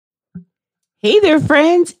Hey there,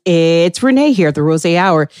 friends. It's Renee here at the Rosé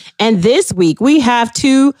Hour. And this week we have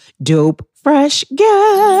two dope, fresh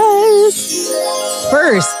guests.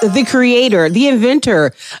 First, the creator, the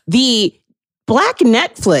inventor, the Black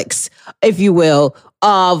Netflix, if you will,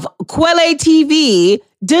 of Quelle TV,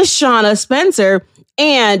 Deshauna Spencer,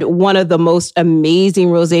 and one of the most amazing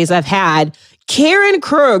rosés I've had, Karen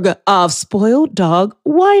Krug of Spoiled Dog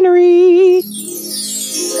Winery.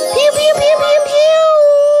 Pew, pew, pew, pew, pew.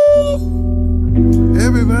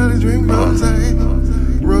 Everybody drink rosé,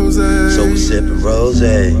 rosé. So we sippin'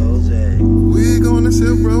 rosé. We gonna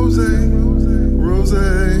sip rosé,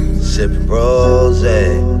 rosé. Sippin'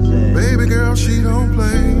 rosé. Baby girl, she don't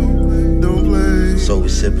play. So we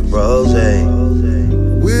sippin' rosé.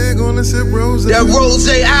 We're gonna sip rosé. That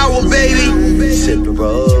rosé hour, baby. Sippin'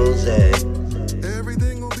 rosé.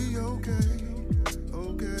 Everything gon' be okay.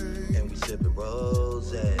 And we sippin'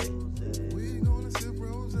 rosé. We gonna sip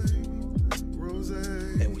rosé,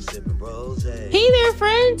 rosé. And we sippin' rosé. Hey there,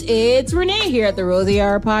 friends. It's Renee here at the Rosé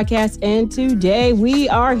Hour podcast. And today we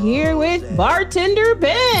are here with Bartender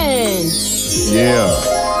Ben.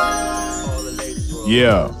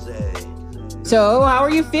 Yeah. So, how are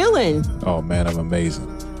you feeling? Oh, man, I'm amazing.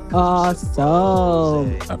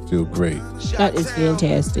 Awesome. I feel great. That is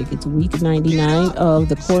fantastic. It's week 99 of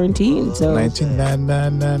the quarantine. So,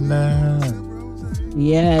 1999.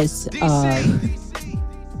 yes.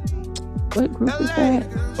 What group is that?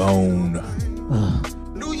 Bone.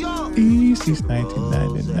 Easy's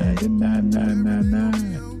 1999.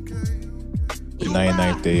 The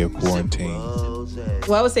 99th day of quarantine.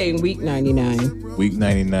 Well, I was saying week 99. Week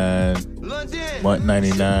 99. Month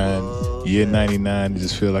 99. Year 99. You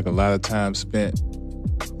just feel like a lot of time spent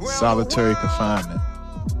solitary confinement.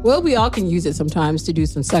 Well, we all can use it sometimes to do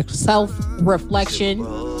some self-reflection,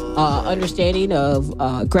 understanding of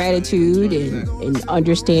gratitude and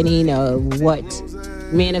understanding of what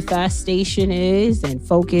manifestation is and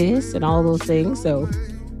focus and all those things. So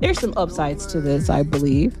there's some upsides to this, I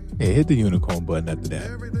believe. Yeah, hit the unicorn button after that.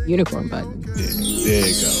 Unicorn button. Yeah, there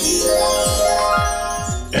you go.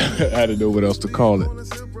 I didn't know what else to call it.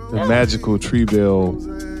 The magical tree bell,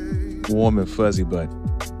 warm and fuzzy button.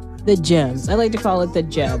 The gems. I like to call it the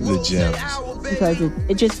gems. The gems. Because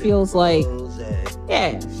it just feels like,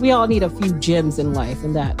 yeah, we all need a few gems in life.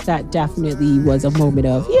 And that definitely was a moment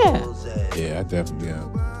of, yeah. Yeah, I definitely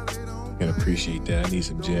can appreciate that. I need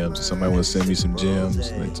some gems. If somebody want to send me some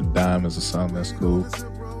gems, like some diamonds or something, that's cool.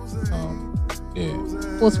 Yeah.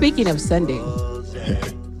 Well, speaking of sending,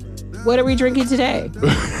 what are we drinking today?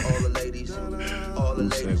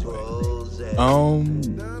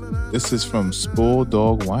 This is from Spoiled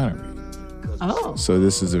Dog Winery. Oh. So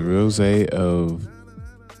this is a rosé of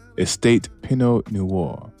Estate Pinot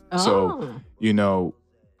Noir. Oh. So,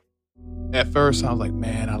 at first I was like,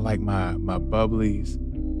 man, I like my bubblies.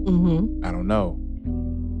 Mm-hmm. I don't know.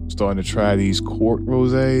 I'm starting to try these cork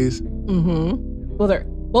rosés. Mm-hmm. Well,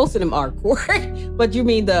 most of them are cork, but you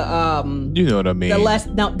mean the you know what I mean?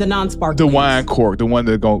 the non-sparkling, the wine cork, the one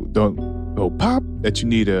that don't go pop. That you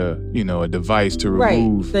need a device to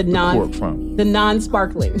remove the cork from. The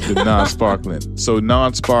non-sparkling. The non-sparkling. So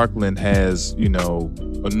non-sparkling has a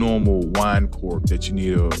normal wine cork that you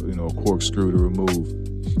need a corkscrew to remove.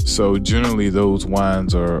 So generally those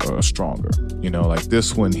wines are stronger. Like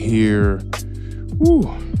this one here. Woo.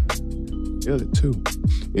 Feel it too.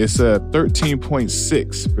 It's a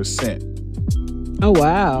 13.6%. Oh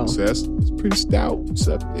wow! So it's pretty stout. It's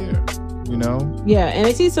up there. Yeah, and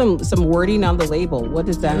I see some wording on the label. What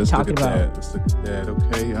is that talking about? Let's look at that.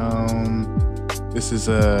 Okay. This is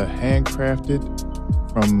handcrafted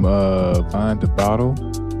from vine to bottle.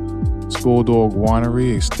 Spoiled Dog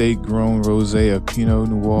Winery, a state-grown rosé of Pinot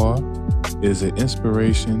Noir, is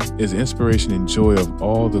inspiration and joy of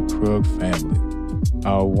all the Krug family.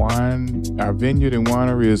 Our vineyard and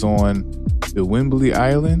winery is on the Wembley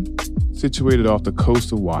Island, situated off the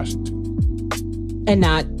coast of Washington. And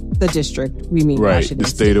not the district. We mean right, Washington the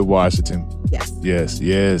state of Washington. Yes. Yes.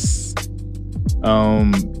 Yeah.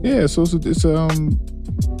 So it's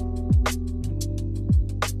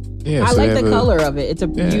yeah. I like the color of it. It's a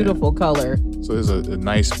beautiful color. So there's a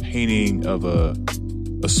nice painting of a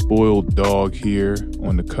spoiled dog here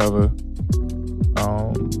on the cover.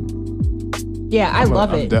 Yeah, I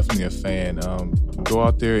love it. I'm definitely a fan. Go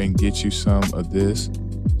out there and get you some of this.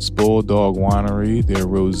 Spoiled Dog Winery. Their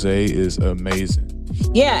rosé is amazing.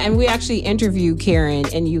 Yeah, and we actually interviewed Karen,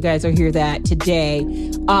 and you guys will hear that today.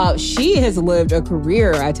 She has lived a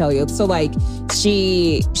career, I tell you. So like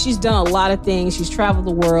she's done a lot of things. She's traveled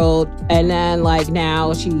the world, and then like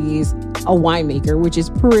now she's a winemaker, which is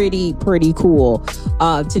pretty cool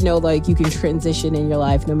to know like you can transition in your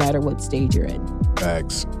life no matter what stage you're in.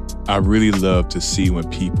 Facts. I really love to see when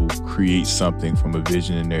people create something from a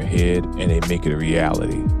vision in their head and they make it a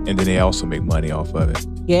reality. And then they also make money off of it.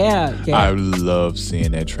 Yeah. I love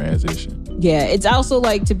seeing that transition. Yeah. It's also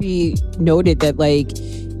like to be noted that like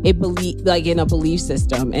it like in a belief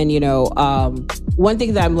system. And, one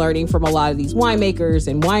thing that I'm learning from a lot of these winemakers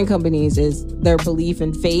and wine companies is their belief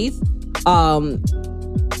and faith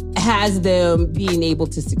has them being able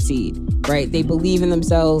to succeed, right? They believe in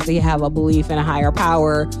themselves. They have a belief in a higher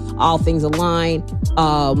power. All things align.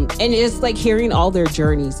 And it's like hearing all their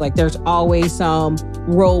journeys. Like there's always some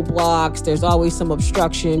roadblocks. There's always some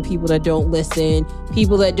obstruction, people that don't listen,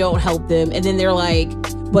 people that don't help them. And then they're like,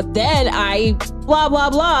 but then I blah,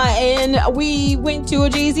 blah, blah. And we went to a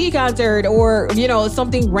Jay-Z concert or,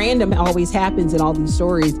 something random always happens in all these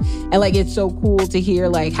stories. And like, it's so cool to hear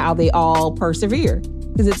like how they all persevere.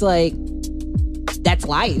 Because it's like, that's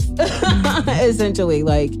life, essentially.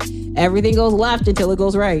 Like everything goes left until it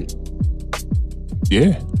goes right.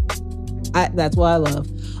 Yeah. That's what I love.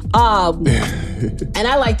 And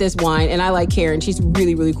I like this wine and I like Karen. She's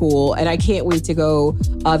really, really cool. And I can't wait to go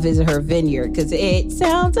visit her vineyard because it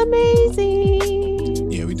sounds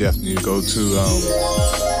amazing. Yeah, we definitely need to go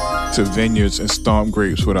to vineyards and stomp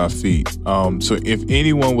grapes with our feet. So if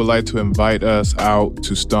anyone would like to invite us out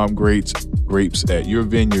to stomp grapes at your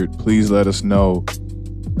vineyard, please let us know.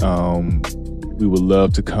 We would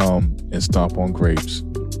love to come and stomp on grapes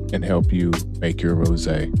and help you make your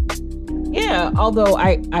rosé. Yeah, although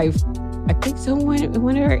I think someone in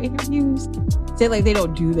one of our interviews said like they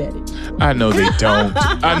don't do that anymore. I know they don't.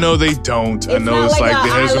 I know they don't. I know it's like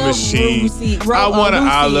there's a machine. I want an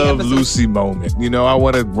I Love Lucy moment. I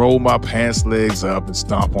want to roll my pants legs up and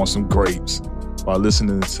stomp on some grapes while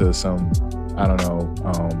listening to some, I don't know,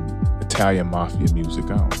 Italian mafia music.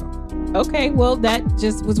 I don't know. Okay, well, that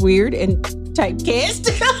just was weird and typecast.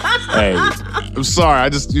 Hey, I'm sorry. I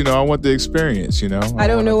just, I want the experience, I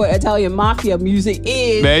don't know what Italian mafia music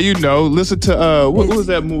is. Man, listen to, what was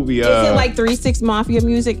that movie? Is it like 3-6 mafia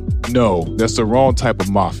music? No, that's the wrong type of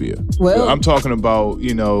mafia. Well, I'm talking about,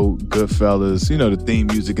 Goodfellas, the theme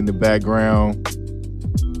music in the background.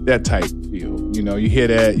 That type feel. You hear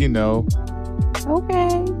that,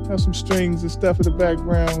 Okay. Have some strings and stuff in the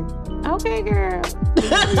background. Okay, girl.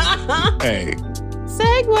 Hey.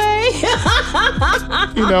 Segue.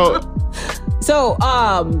 So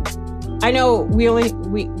I know we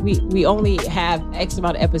only have X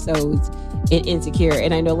amount of episodes in Insecure,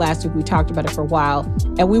 and I know last week we talked about it for a while,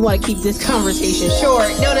 and we want to keep this conversation short.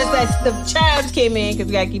 Notice that the chavs came in because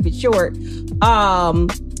we gotta keep it short.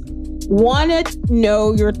 Want to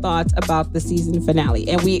know your thoughts about the season finale,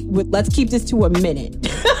 and let's keep this to a minute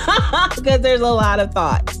because there's a lot of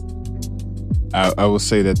thoughts. I would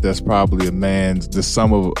say that that's probably the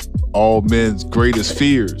sum of all men's greatest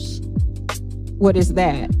fears. What is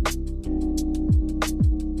that?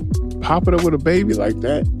 Popping up with a baby like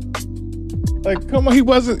that? Like, come on, he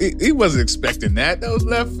wasn't expecting that. That was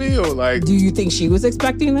left field. Like, do you think she was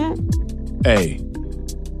expecting that? Hey.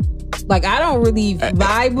 Like, I don't really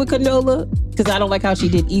vibe with Condola because I don't like how she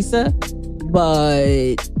did Issa.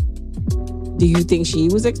 But do you think she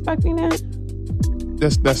was expecting that?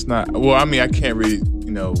 That's not. Well, I mean, I can't really,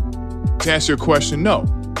 to answer your question, no.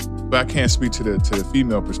 But I can't speak to the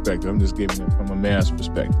female perspective. I'm just giving it from a man's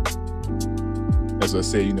perspective. As I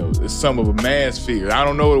say, it's some of a man's fear. I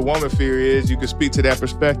don't know what a woman's fear is. You can speak to that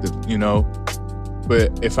perspective,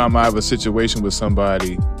 But if I'm out of a situation with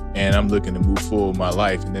somebody and I'm looking to move forward with my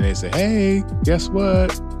life, and then they say, "Hey, guess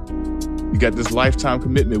what? You got this lifetime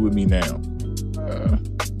commitment with me now."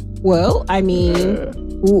 Well, I mean.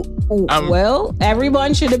 Well,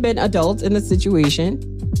 everyone should have been adults in the situation.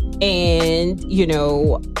 And,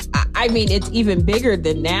 I mean, it's even bigger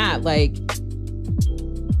than that. Like,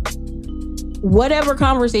 whatever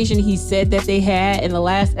conversation he said that they had in the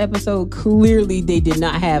last episode, clearly they did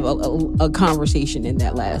not have a conversation in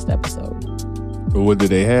that last episode. But what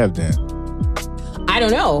did they have then? I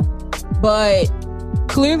don't know. But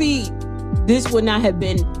clearly this would not have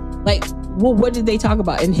been like, well, what did they talk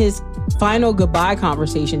about in his final goodbye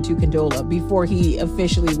conversation to Condola before he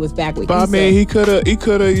officially was back with Issa? I mean, he could have,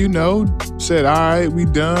 said, "All right, we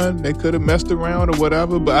done." They could have messed around or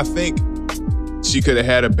whatever. But I think she could have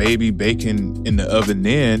had a baby baking in the oven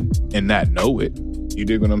then and not know it. You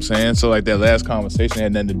dig what I'm saying? So like that last conversation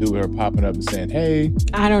had nothing to do with her popping up and saying, "Hey,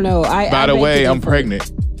 I don't know. By the way, I'm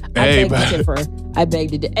pregnant." I beg to differ. I beg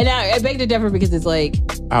to differ because it's like,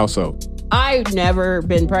 how so? I've never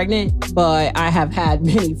been pregnant, but I have had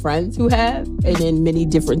many friends who have, and in many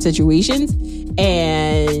different situations.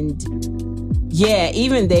 And Yeah,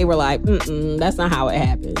 even they were like, that's not how it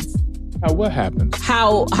happens. What happens?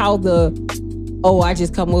 How I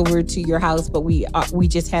just come over to your house, but we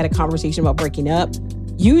just had a conversation about breaking up.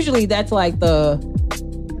 Usually that's like the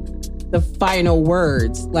final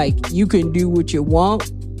words. Like, you can do what you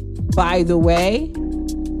want, by the way.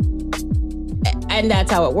 And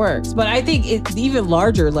that's how it works. But I think it's even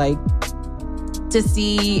larger, like, to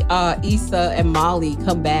see Issa and Molly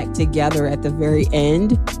come back together at the very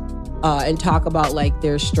end and talk about, like,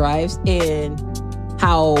 their strives and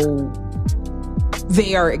how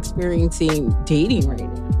they are experiencing dating right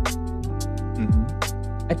now.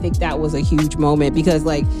 Mm-hmm. I think that was a huge moment because,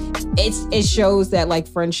 like, it shows that, like,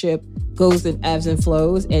 friendship goes in ebbs and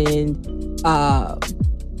flows, and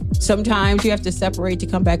sometimes you have to separate to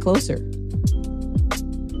come back closer.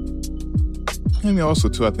 I mean, also,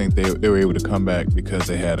 too, I think they were able to come back because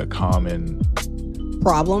they had a common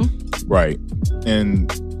problem. Right.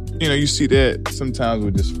 And, you know, you see that sometimes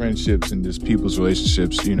with just friendships and just people's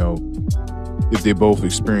relationships, you know, if they both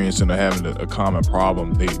experiencing or having a common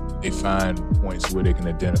problem, they find points where they can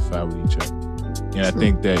identify with each other. And I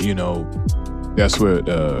think that, you know, that's what,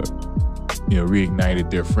 you know, reignited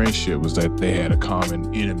their friendship, was that they had a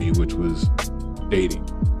common enemy, which was dating.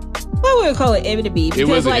 I wouldn't call it enemy because, it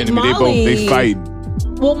was an like, enemy. Molly, they fight.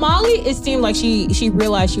 Well, Molly, it seemed like she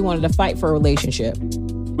realized she wanted to fight for a relationship.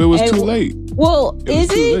 But it was too late. Well, is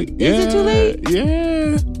it? Is it too late?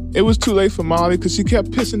 Yeah. It was too late for Molly because she kept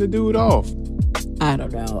pissing the dude off. I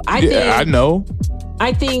don't know. I know.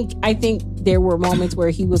 I think there were moments where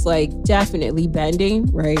he was, like, definitely bending,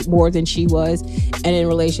 right, more than she was. And in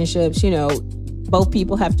relationships, you know, both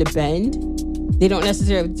people have to bend. They don't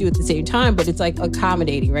necessarily have to do it at the same time, but it's like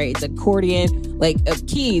accommodating, right? It's accordion, like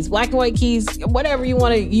keys, black and white keys, whatever you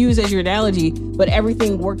want to use as your analogy, but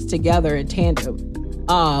everything works together in tandem.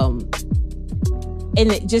 And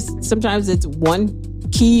it just, sometimes it's one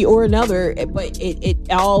key or another, but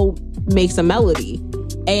it all makes a melody.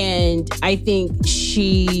 And I think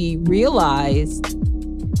she realized,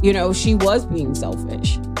 you know, she was being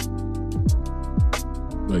selfish.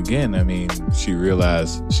 Again, I mean, she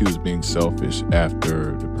realized she was being selfish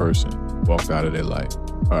after the person walked out of their life,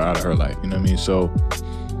 or out of her life. You know what I mean? So,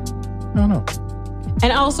 I don't know.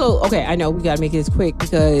 And also, okay, I know we got to make this quick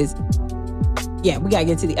because, yeah, we got to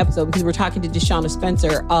get to the episode because we're talking to Deshauna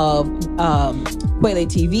Spencer of Quayle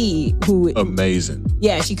TV, who... Amazing.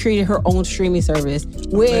 Yeah, she created her own streaming service,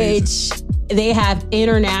 which they have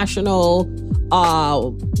international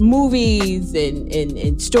movies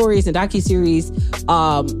and stories and docuseries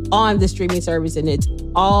on the streaming service, and it's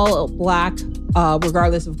all Black,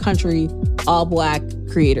 regardless of country, all Black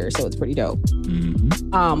creators, so it's pretty dope.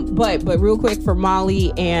 Mm-hmm. But real quick for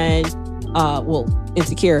Molly and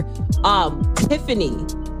Insecure, Tiffany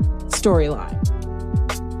storyline,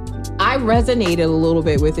 I resonated a little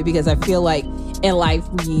bit with it because I feel like in life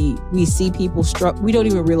we see people we don't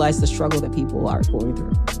even realize the struggle that people are going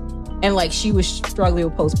through. And, like, she was struggling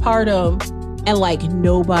with postpartum, and, like,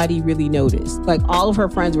 nobody really noticed. Like, all of her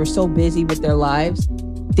friends were so busy with their lives,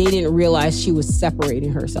 they didn't realize she was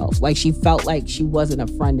separating herself. Like, she felt like she wasn't a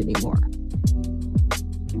friend anymore.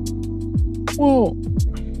 Well,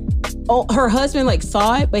 her husband, like,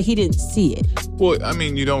 saw it, but he didn't see it. Well, I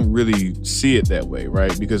mean, you don't really see it that way,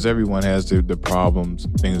 right? Because everyone has the problems,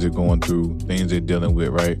 things they're going through, things they're dealing with,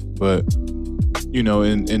 right? But, you know,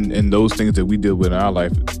 in those things that we deal with in our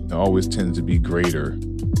life, you know, always tends to be greater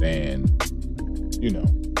than, you know,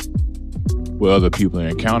 what other people are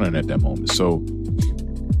encountering at that moment. So,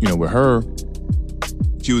 you know, with her,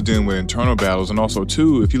 she was dealing with internal battles. And also,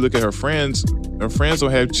 too, if you look at her friends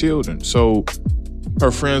don't have children. So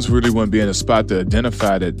her friends really wouldn't be in a spot to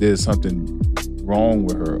identify that there's something wrong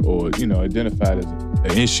with her, or, you know, identify it as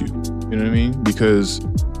an issue. You know what I mean? Because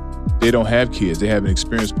they don't have kids. They haven't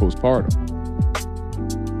experienced postpartum.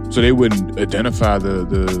 So they wouldn't identify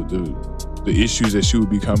the issues that she would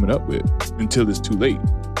be coming up with until it's too late.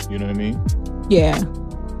 You know what I mean? Yeah.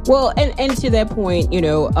 Well, and to that point, you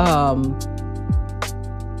know,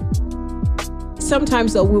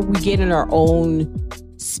 sometimes though when we get in our own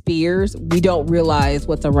spheres, we don't realize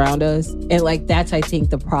what's around us. And, like, that's, I think,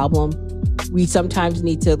 the problem. We sometimes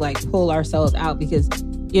need to, like, pull ourselves out because,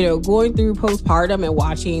 you know, going through postpartum and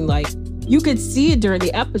watching, like, you could see it during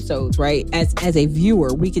the episodes, right? As a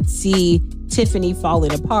viewer, we could see Tiffany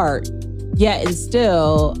falling apart. Yet and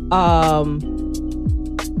still,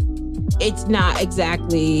 it's not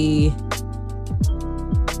exactly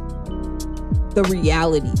the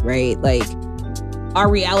reality, right? Like, our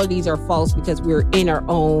realities are false because we're in our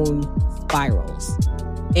own spirals.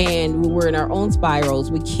 And when we're in our own spirals,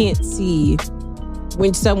 we can't see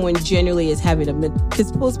when someone generally is having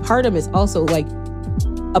because postpartum is also like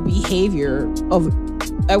a behavior of,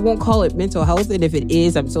 I won't call it mental health. And if it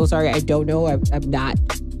is, I'm so sorry. I don't know. I've not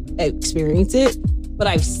experienced it, but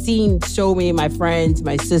I've seen so many of my friends,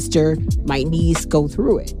 my sister, my niece go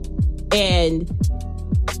through it. And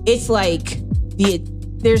it's like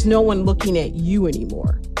there's no one looking at you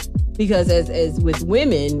anymore. Because as with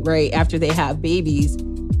women, right, after they have babies,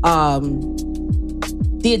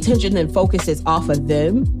 the attention then focuses off of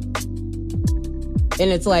them.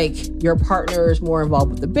 And it's like your partner is more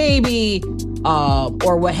involved with the baby,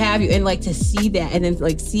 or what have you. And like to see that and then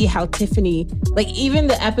like see how Tiffany, like even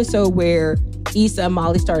the episode where Issa and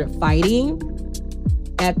Molly started fighting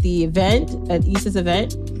at the event, at Issa's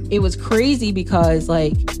event, it was crazy because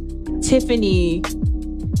like Tiffany,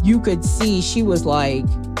 you could see she was like,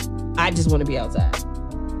 I just want to be outside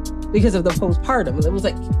because of the postpartum.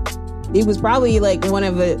 It was probably like one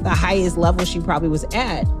of the highest levels she probably was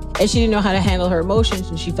at. And she didn't know how to handle her emotions,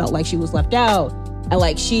 and she felt like she was left out. And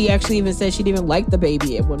like she actually even said she didn't even like the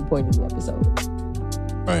baby at one point in the episode.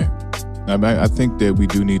 Right. I think that we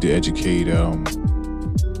do need to educate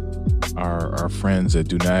our friends that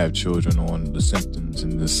do not have children on the symptoms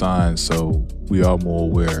and the signs, so we are more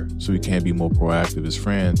aware, so we can be more proactive as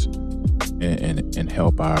friends and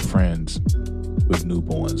help our friends with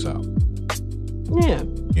newborns out. Yeah.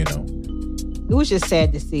 You know, it was just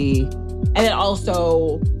sad to see. And then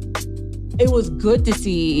also, it was good to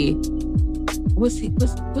see. What's the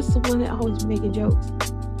one that always making jokes?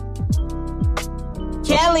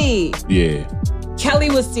 Kelly. Yeah. Kelly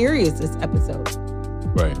was serious this episode.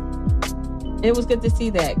 Right. It was good to see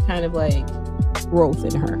that kind of like growth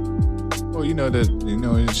in her. Well,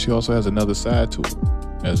 she also has another side to her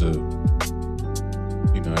as a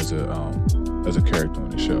character on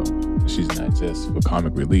the show. She's not just for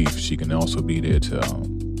comic relief. She can also be there to,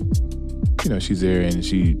 she's there and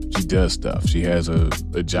she does stuff. She has a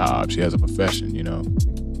job. She has a profession,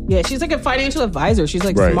 Yeah, she's like a financial advisor. She's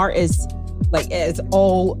like smart as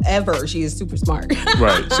all ever. She is super smart.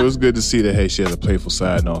 Right. So it's good to see that, hey, she has a playful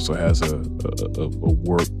side and also has a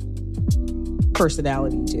work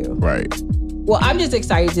personality too. Right. Well, I'm just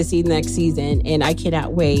excited to see next season, and I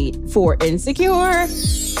cannot wait for Insecure.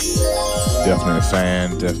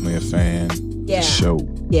 Definitely a fan. Yeah. Show.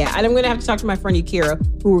 Yeah, and I'm going to have to talk to my friend Yakira,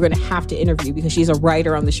 who we're going to have to interview because she's a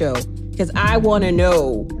writer on the show. Because I want to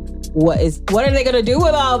know what are they going to do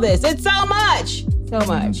with all this? It's so much. So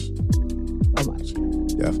much.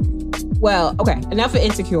 Definitely. Well, okay, enough of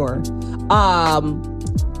Insecure.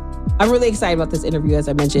 I'm really excited about this interview. As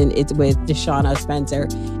I mentioned, it's with Deshauna Spencer,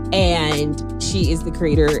 and she is the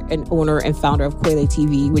creator and owner and founder of Quele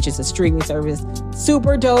TV, which is a streaming service.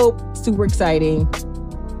 Super dope, super exciting.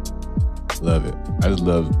 Love it. I just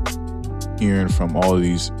love hearing from all of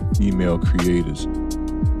these female creators.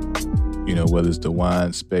 Whether it's the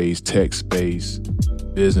wine space, tech space,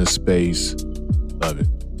 business space. Love it.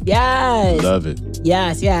 Yes. Love it.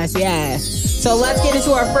 Yes. So let's get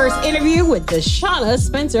into our first interview with Deshauna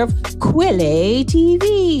Spencer of Quele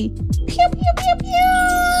TV. Pew, pew, pew, pew.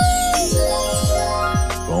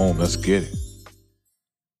 Boom, let's get it.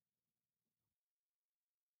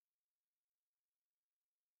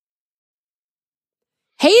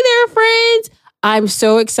 Hey there, friends. I'm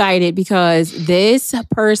so excited because this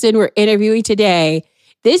person we're interviewing today,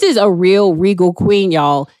 this is a real regal queen,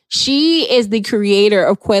 y'all. She is the creator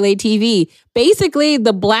of Quele TV, basically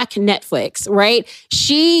the Black Netflix, right?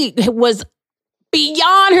 She was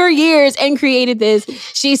beyond her years and created this.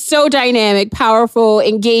 She's so dynamic, powerful,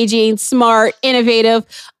 engaging, smart, innovative.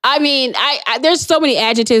 I mean, I there's so many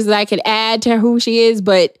adjectives that I could add to who she is,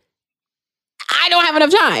 but I don't have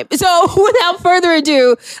enough time. So without further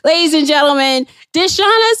ado, ladies and gentlemen,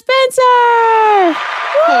 Deshauna Spencer.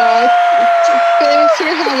 Thanks for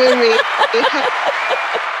having me.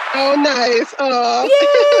 Oh, nice. Oh.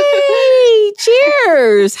 Yay!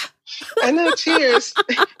 Cheers. I know. Cheers.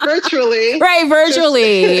 Virtually. Right,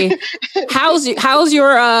 virtually. How's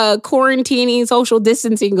your quarantining, social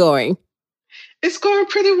distancing going? It's going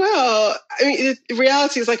pretty well. I mean, the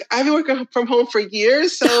reality is like I've been working from home for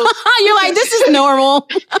years, so you're like, this is normal.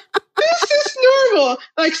 This is normal.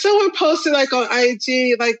 Like someone posted like on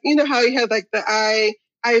IG, like how you had like the eye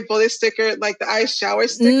bullet sticker, like the eye shower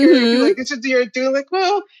sticker. Mm-hmm. Like this is you're doing. Like,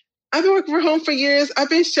 well, I've been working from home for years. I've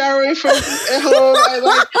been showering from at home.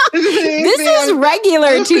 This is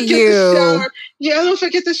regular to you. Yeah, I don't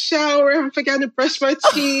forget to shower. I'm forgetting to brush my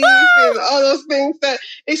teeth and all those things that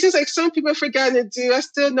it seems like some people are forgetting to do. I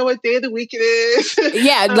still know what day of the week it is.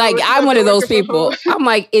 Yeah, like I'm one of those people. I'm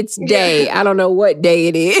like, it's day. Yeah. I don't know what day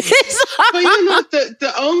it is. But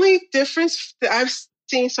the only difference that I've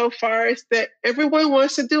seen so far is that everyone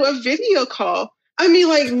wants to do a video call. I mean,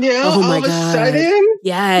 like now, Oh my all of a God. sudden, like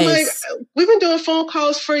Yes. we've been doing phone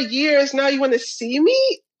calls for years. Now you want to see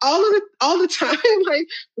me all the time? Like,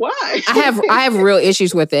 why? I have real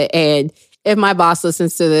issues with it. And if my boss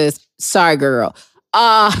listens to this, sorry, girl.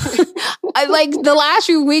 I like the last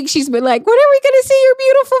few weeks, she's been like, when are we going to see your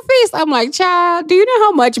beautiful face? I'm like, child, do you know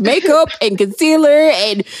how much makeup and concealer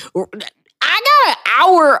and I got an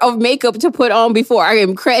hour of makeup to put on before I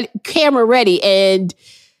am camera ready. And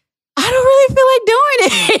I don't really feel like doing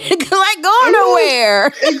it. Like going nowhere.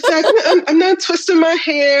 Exactly. I'm not twisting my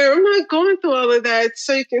hair. I'm not going through all of that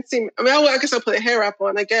so you can see me. I mean, I guess I'll put a hair wrap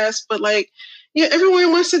on, I guess. But like, yeah,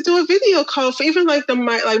 everyone wants to do a video call for even like the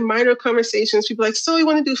minor conversations. People are like, so you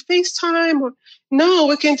want to do FaceTime? Or no,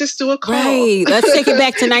 we can just do a call. Right. Let's take it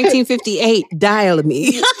back to 1958. Dial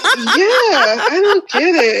me. Yeah, I don't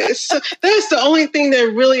get it. So that's the only thing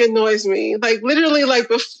that really annoys me. Like literally like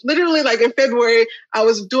in February, I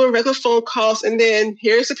was doing regular phone calls, and then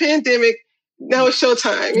here's the pandemic. Now it's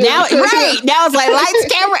showtime. Now, right. Now it's like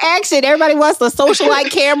lights, camera, action. Everybody wants the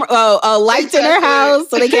socialite camera, lights in their house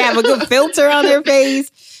so they can have a good filter on their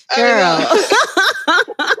face. Girl.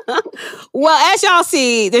 Well, as y'all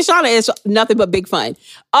see, Deshauna is nothing but big fun.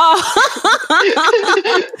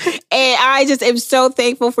 And I just am so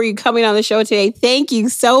thankful for you coming on the show today. Thank you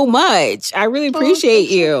so much. I really appreciate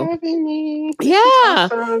you. Having me. Yeah.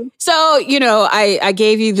 Awesome. So, I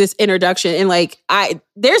gave you this introduction, and like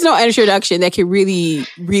there's no introduction that can really,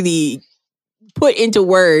 really put into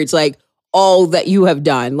words like all that you have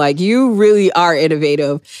done. Like you really are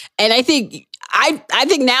innovative. And I think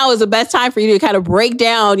now is the best time for you to kind of break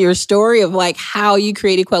down your story of like how you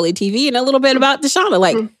created Quality TV and a little bit about Deshauna,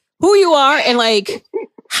 like who you are and like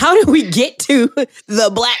how did we get to the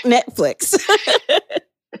Black Netflix?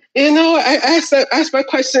 I ask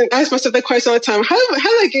myself that question all the time. How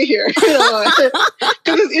did I get here?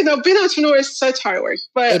 Because being an entrepreneur is such hard work.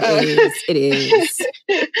 But it is.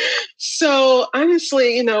 So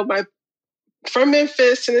honestly, from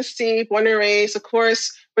Memphis, Tennessee, born and raised. Of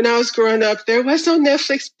course, when I was growing up, there was no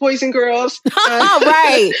Netflix, boys and girls.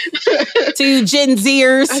 Right. To Gen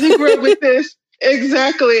Zers. I didn't grow up with this.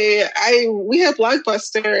 Exactly. We had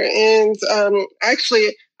Blockbuster, and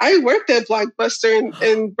actually, I worked at Blockbuster,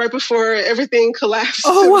 and right before everything collapsed.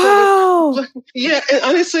 Oh wow! Yeah, and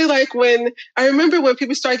honestly, like when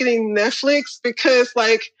people started getting Netflix, because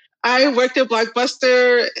like I worked at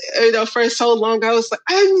Blockbuster, for so long. I was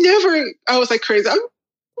like crazy. I'm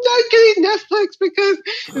not getting Netflix because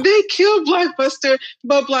they killed Blockbuster,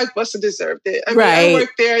 but Blockbuster deserved it. I mean, I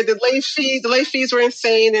worked there. The late fees were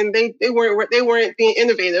insane, and they weren't being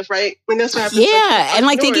innovative, right? And that's what happened. Yeah, and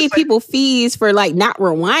like they gave people fees for like not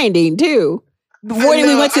rewinding too. Before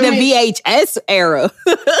we went to the VHS era.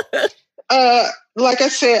 Like I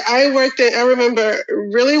said, I remember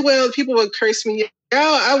really well. People would curse me.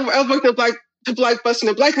 I worked at Blockbuster in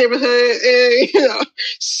the Black neighborhood, and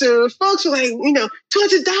so folks were like, $200.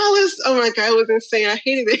 Oh my God, it was insane. I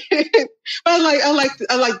hated it. But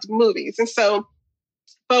I liked movies, and so.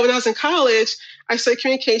 But when I was in college, I studied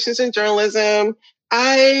communications and journalism.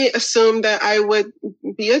 I assumed that I would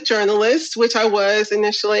be a journalist, which I was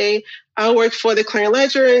initially. I worked for the Clarion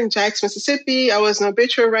Ledger in Jackson, Mississippi. I was an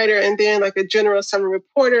obituary writer and then like a general summer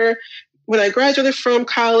reporter. When I graduated from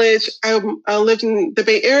college, I lived in the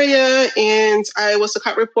Bay Area, and I was a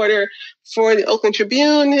cop reporter for the Oakland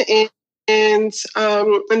Tribune. And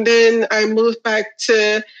then I moved back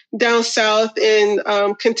to down south in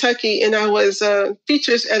Kentucky, and I was a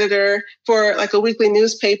features editor for like a weekly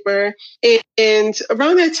newspaper. And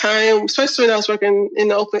around that time, especially when I was working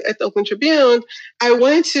at the Oakland Tribune, I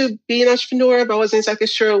wanted to be an entrepreneur, but I wasn't exactly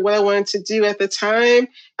sure what I wanted to do at the time.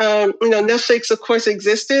 Netflix, of course,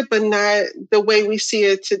 existed, but not the way we see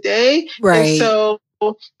it today. Right. And so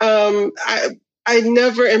I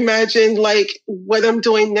never imagined like what I'm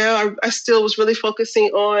doing now. I still was really focusing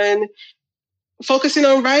on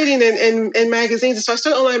writing and magazines. And so I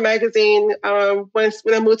started an online magazine when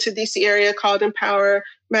I moved to DC area called Empower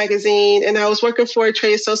Magazine. And I was working for a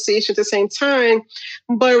trade association at the same time.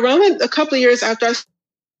 But around a couple of years after I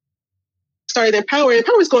started Empower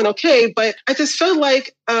was going okay, but I just felt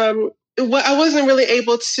like I wasn't really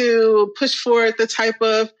able to push forward the type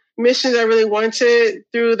of mission that I really wanted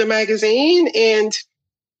through the magazine. And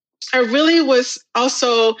I really was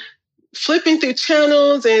also flipping through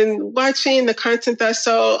channels and watching the content that I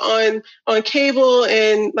saw on cable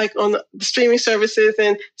and like on the streaming services.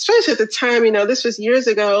 And especially at the time, this was years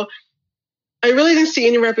ago, I really didn't see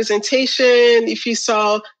any representation. If you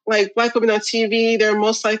saw like Black women on TV, they're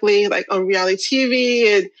most likely like on reality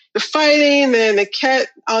TV and the fighting and the cat,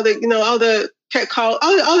 all the catcall,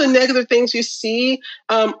 all the negative things you see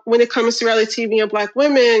when it comes to reality TV and Black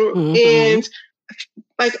women. Mm-hmm. And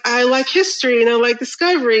like, I like history and I like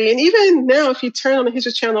Discovery. And even now, if you turn on the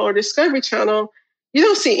History Channel or Discovery Channel, you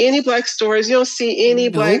don't see any Black stories. You don't see any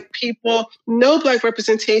Black people, no Black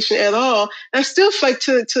representation at all. And I still feel like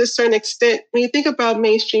to a certain extent, when you think about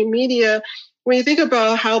mainstream media, when you think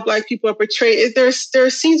about how Black people are portrayed, there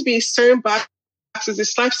seems to be certain boxes, the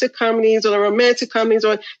slapstick comedies or the romantic comedies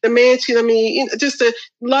or the man to me, just a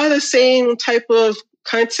lot of the same type of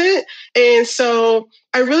content. And so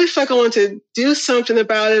I really feel like I want to do something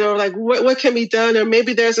about it, or like what can be done, or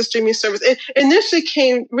maybe there's a streaming service. It initially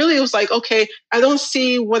it was like, okay, I don't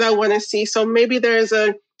see what I want to see. So maybe there's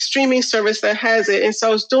a streaming service that has it. And so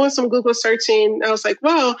I was doing some Google searching. I was like,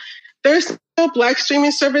 wow, there's no Black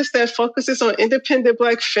streaming service that focuses on independent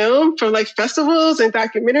Black film from like festivals and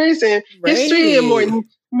documentaries and history and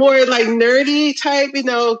more like nerdy type,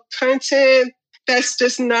 content. That's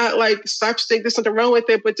just not like slapstick. There's something wrong with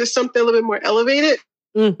it, but just something a little bit more elevated.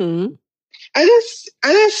 Mm-hmm. I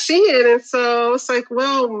didn't see it, and so it's like,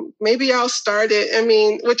 well, maybe I'll start it. I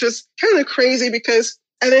mean, which was kind of crazy because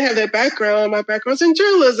I didn't have that background. My background's in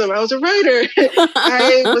journalism. I was a writer.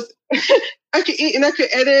 I could eat and I could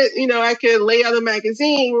edit. I could lay out a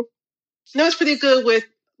magazine. And I was pretty good with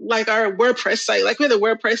like our WordPress site. Like we had a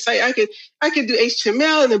WordPress site. I could do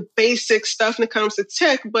HTML and the basic stuff when it comes to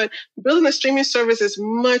tech, but building a streaming service is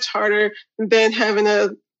much harder than having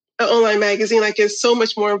an online magazine. Like it's so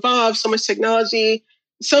much more involved, so much technology,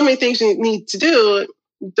 so many things you need to do.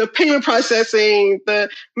 The payment processing, the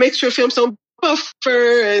make sure films don't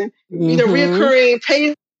buffer, and reoccurring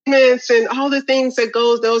payments, and all the things that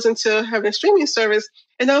goes into having a streaming service.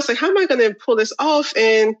 And I was like, how am I going to pull this off?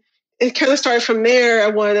 And it kind of started from there. I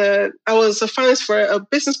was a finalist for a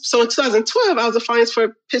business. So in 2012, I was a finalist for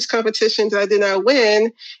a pitch competition that I did not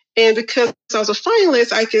win. And because I was a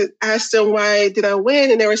finalist, I could ask them why did I win.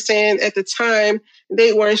 And they were saying at the time,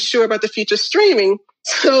 they weren't sure about the future streaming.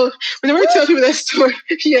 So whenever I tell people that story,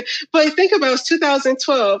 yeah, but think about it, was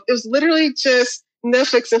 2012. It was literally just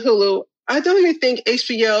Netflix and Hulu. I don't even think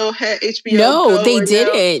HBO had HBO. No, they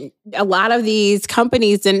didn't. A lot of these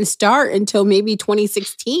companies didn't start until maybe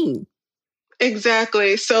 2016.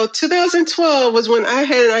 Exactly. So 2012 was when I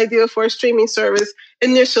had an idea for a streaming service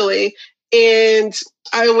initially. And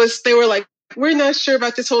they were like, we're not sure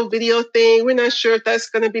about this whole video thing. We're not sure if that's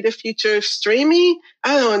going to be the future of streaming.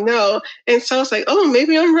 I don't know. And so I was like, oh,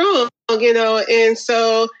 maybe I'm wrong, And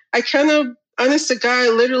so I kind of, honest to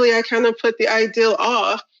God, literally, I kind of put the ideal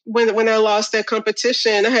off when I lost that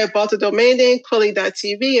competition. I had bought the domain name,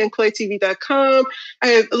 Quilly.tv and QuillyTV.com. I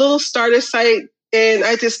had a little starter site, and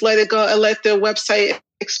I just let it go. I let the website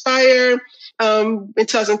expire in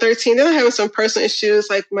 2013. Then I had some personal issues,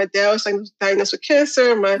 like my dad was diagnosed with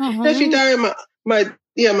cancer. My nephew died. My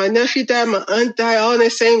nephew died. My aunt died, all in the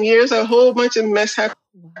same year. So a whole bunch of mess happened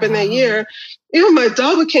that year. Even my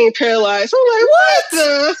dog became paralyzed. I'm like, what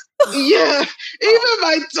the? Yeah, even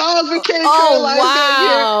my dog became paralyzed that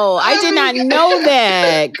year. Wow, I did not know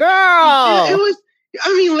that, girl. Yeah, it was.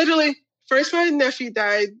 I mean, literally. First, my nephew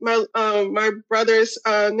died. My brother's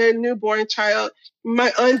their newborn child.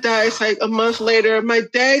 My aunt dies like a month later. My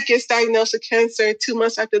dad gets diagnosed with cancer 2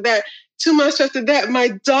 months after that. 2 months after that, my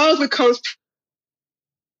dog becomes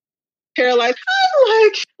paralyzed. I'm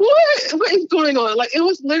like, what is going on? Like, it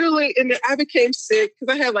was literally, and I became sick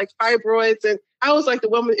because I had like fibroids, and I was like the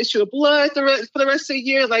woman with issue of blood for the rest of the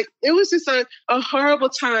year. Like, it was just a horrible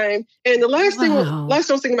time. And the last thing I was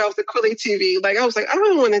thinking about was the Quilly TV. Like, I was like, I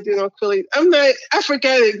don't want to do no Quilly. I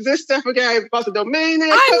forgot it existed. I forgot I bought the domain name.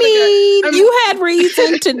 You had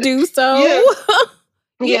reason to do so. Yeah.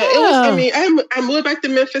 Yeah, it was. I moved back to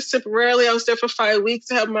Memphis temporarily. I was there for 5 weeks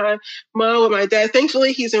to help my mom with my dad.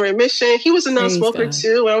 Thankfully, he's in remission. He was a non-smoker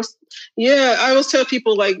too. I always tell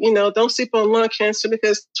people, like, don't sleep on lung cancer,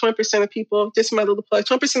 because 20% of people, just my little plug,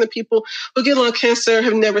 20% of people who get lung cancer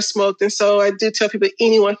have never smoked. And so I do tell people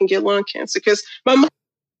anyone can get lung cancer, because my mom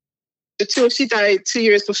too, she died 2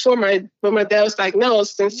 years before when my dad was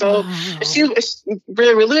diagnosed. And so she was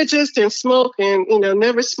very religious, and smoke, and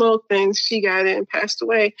never smoked, and she got it and passed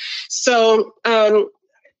away. So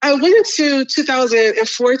I went into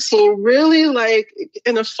 2014 really like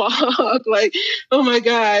in a fog, like, oh my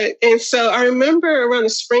God. And so I remember around the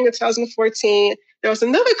spring of 2014, there was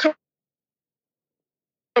another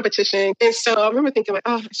competition. And so I remember thinking, like,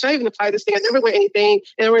 oh, should I even apply this thing? I never went anything.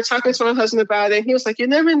 And we were talking to my husband about it. And he was like, you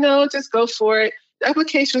never know, just go for it. The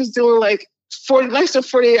application was doing like less than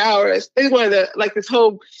 48 hours. They wanted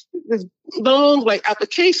this long like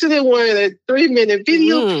application. They wanted a 3-minute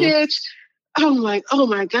video pitch. I'm like, oh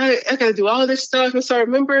my God, I got to do all this stuff. And so I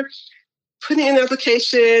remember putting in the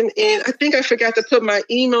application, and I think I forgot to put my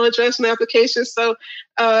email address in the application. So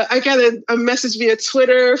I got a message via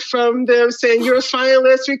Twitter from them saying, "You're a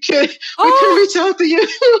finalist. We can reach out to you."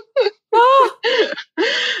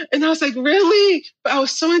 And I was like, really? But I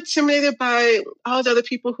was so intimidated by all the other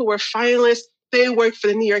people who were finalists. They worked for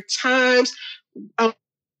the New York Times,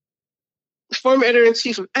 former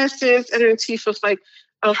editor-in-chief of Essence, editor-in-chief of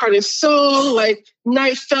Heart and Soul,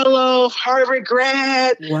 Knight Fellow, Harvard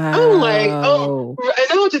grad. Wow. I'm like, oh, and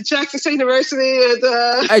I went to Jackson State University.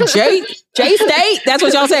 And, J State? That's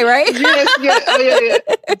what y'all say, right? Yes. Oh,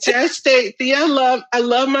 yeah. J State. Yeah, I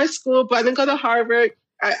love my school, but I didn't go to Harvard.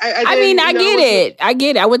 I get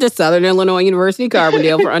it. I went to Southern Illinois University,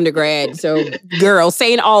 Carbondale for undergrad. So, girl,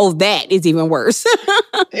 saying all of that is even worse.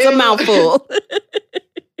 It's a mouthful.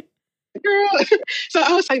 Girl. So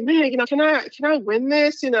I was like, man, can I win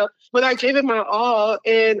this? But I gave it my all,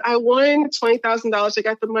 and I won $20,000. I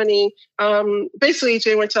got the money, basically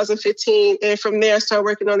January 2015, and from there I started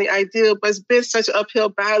working on the ideal. But it's been such an uphill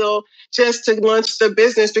battle just to launch the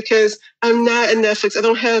business because I'm not at Netflix. I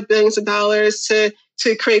don't have billions of dollars to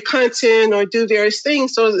create content or do various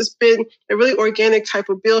things. So it's been a really organic type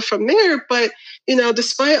of build from there. But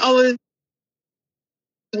despite all of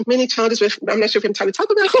many challenges I'm not sure if we have time to talk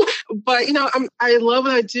about, but I love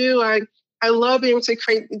what I do. I love being able to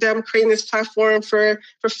creating this platform for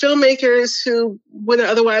filmmakers who wouldn't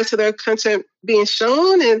otherwise have their content being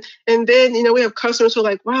shown. And then, we have customers who are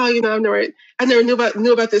like, wow, I never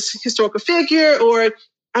knew about this historical figure, or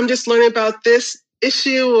I'm just learning about this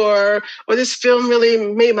issue, or this film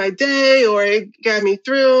really made my day, or it got me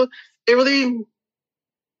through. It really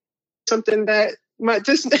something that my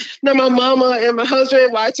mama and my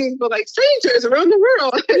husband watching, but strangers around the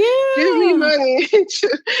world give me money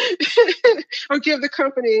or give the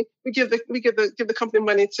company. We give the company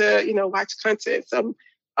money to watch content. So I'm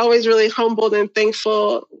always really humbled and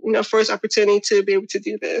thankful for this opportunity to be able to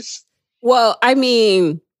do this. Well, I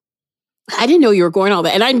mean, I didn't know you were going all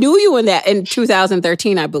that, and I knew you in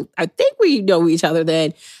 2013. I think we know each other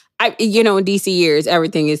then. In DC years,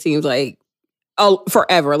 everything it seems like. Oh,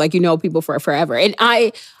 forever. People for forever. And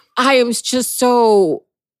I am just so,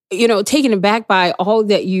 taken aback by all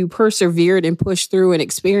that you persevered and pushed through and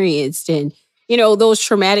experienced. And, those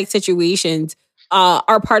traumatic situations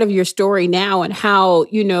are part of your story now, and how,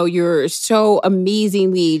 you're so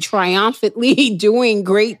amazingly, triumphantly doing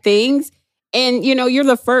great things. And, you're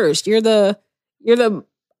the first. You're the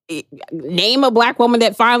name a Black woman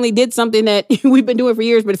that finally did something that we've been doing for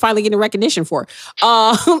years, but finally getting recognition for.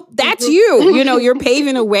 That's you. You're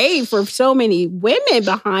paving a way for so many women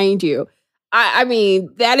behind you. I mean,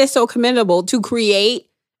 that is so commendable to create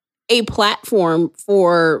a platform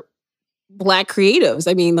for Black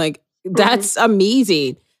creatives. I mean, that's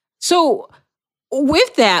amazing. So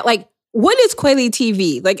with that, what is Kweli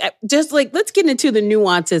TV? Let's get into the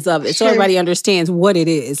nuances of it so everybody understands what it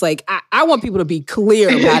is. I want people to be clear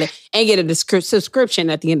about it and get a subscription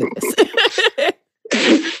at the end of this.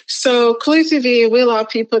 So Kweli TV, we allow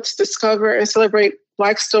people to discover and celebrate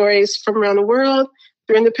Black stories from around the world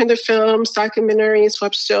through independent films, documentaries,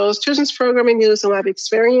 web shows, children's programming, news, and live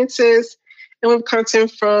experiences. And we have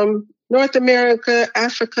content from North America,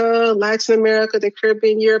 Africa, Latin America, the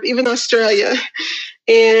Caribbean, Europe, even Australia.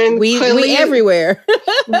 And we everywhere.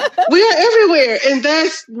 We are everywhere. And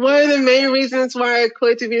that's one of the main reasons why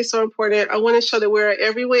Kweli TV is so important. I want to show that we're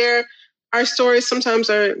everywhere. Our stories sometimes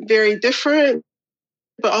are very different,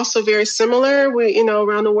 but also very similar. We,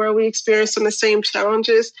 around the world, we experience some of the same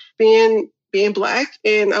challenges being Black.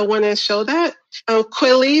 And I want to show that.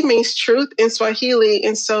 Kweli means truth in Swahili.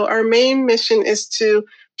 And so our main mission is to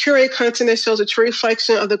curate content that shows a true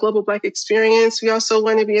reflection of the global Black experience. We also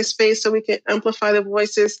want to be a space so we can amplify the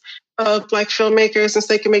voices of Black filmmakers and so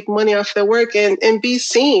they can make money off their work and be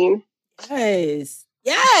seen. Yes.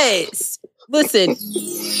 Listen,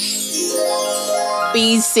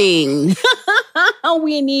 be seen.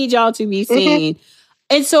 We need y'all to be seen.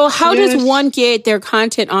 And so how does one get their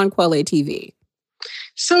content on Kweli TV?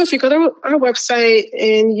 So if you go to our website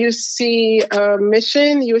and you see a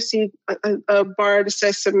mission, you will see a bar that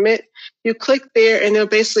says submit. You click there and it'll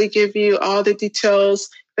basically give you all the details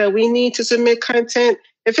that we need to submit content.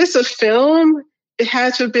 If it's a film, it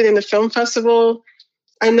had to have been in the film festival.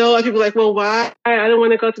 I know a lot of people are like, well, why? I don't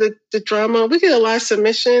want to go to the drama. We get a lot of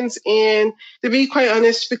submissions. And to be quite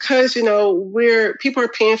honest, because, people are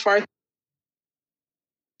paying for our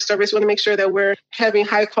service. We want to make sure that we're having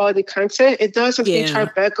high quality content. It doesn't have to be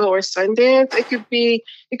Tribeca or Sundance. It could be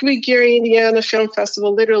Gary, Indiana Film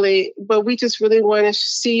Festival, literally. But we just really want to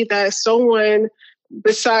see that someone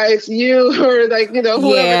besides you or like, whoever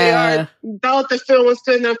they Yeah. are, thought the film was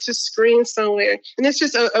good enough to screen somewhere. And it's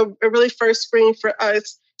just a really first screen for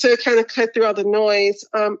us to kind of cut through all the noise.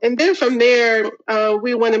 And then from there,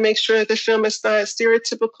 we want to make sure that the film is not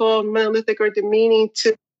stereotypical, monolithic, or demeaning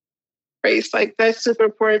to race. Like, that's super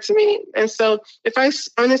important to me. And so if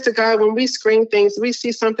honest to God, when we screen things, we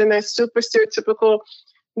see something that's super stereotypical,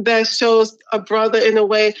 that shows a brother in a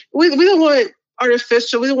way. We don't want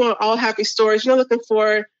artificial. We don't want all happy stories. We're not looking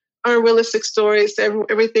for unrealistic stories.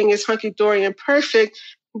 Everything is hunky-dory and perfect,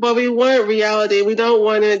 but we want reality. We don't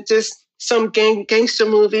want it just some gangster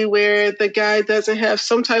movie where the guy doesn't have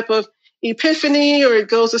some type of epiphany or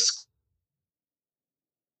goes to school.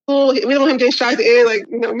 We don't want him getting shot at the end, like,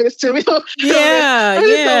 minutes two. We don't.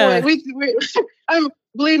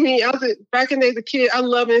 Believe me, back in the day as a kid, I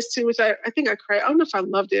loved this too, which I think I cried. I don't know if I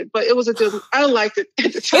loved it, but it was I liked it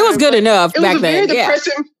at the time. It was good enough back then. Very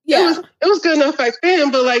depressing. Yeah. It was good enough back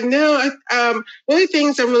then, but like now, one of the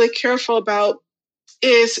things I'm really careful about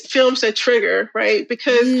is films that trigger, right?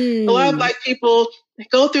 Because a lot of Black people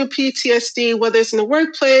go through PTSD, whether it's in the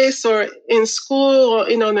workplace or in school, or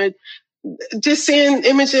just seeing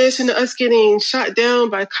images and us getting shot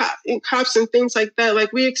down by cops and things like that.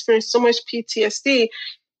 Like, we experience so much PTSD,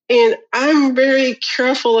 and I'm very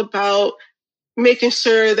careful about making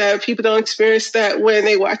sure that people don't experience that when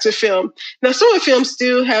they watch a film. Now, some of the films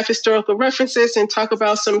do have historical references and talk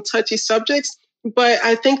about some touchy subjects, but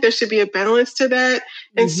I think there should be a balance to that.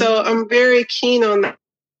 And so I'm very keen on that.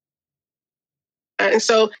 And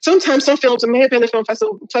so sometimes some films, it may have been a film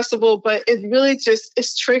festival, but it really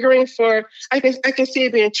it's triggering I can see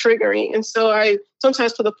it being triggering. And so I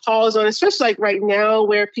sometimes put a pause on, especially like right now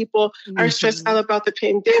where people are stressed out about the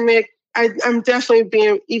pandemic. I'm definitely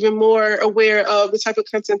being even more aware of the type of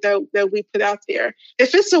content that we put out there.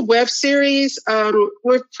 If it's a web series,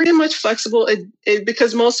 we're pretty much flexible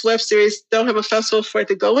because most web series don't have a festival for it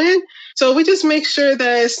to go in. So we just make sure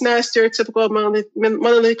that it's not stereotypical,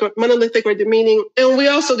 monolithic or demeaning. And we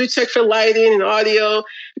also do check for lighting and audio,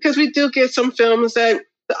 because we do get some films that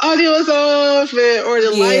the audio is off or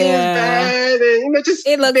the lighting is bad. And, just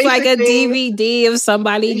it looks like a DVD of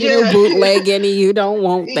somebody, bootlegging, and you don't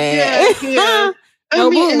want that. Yeah. No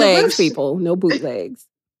bootlegs, people. No bootlegs.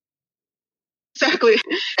 Exactly.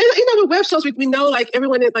 And, with web shows, we know, like,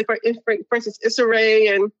 everyone is, like, for instance, Issa Rae,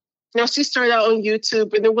 and, she started out on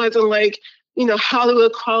YouTube, and it wasn't like,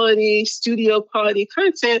 Hollywood quality, studio quality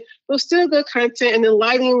content. It was still good content, and the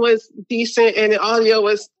lighting was decent, and the audio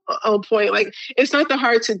was on point. Like, it's not that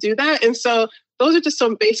hard to do that. And so those are just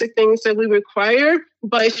some basic things that we require.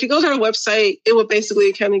 But if you go to our website, it will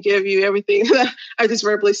basically kind of give you everything that I just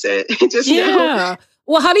verbally said.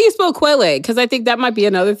 Well, how do you spell Kweli? Because I think that might be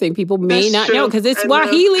another thing people may not know, because it's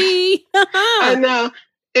Swahili. I know.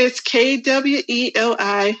 It's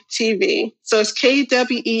KWELI TV. So it's KWELI.TV.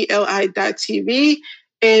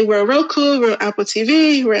 And we're on Roku, we're on Apple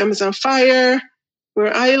TV, we're on Amazon Fire, we're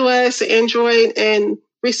on iOS, Android, and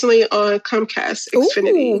recently on Comcast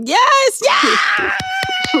Xfinity. Ooh, yes!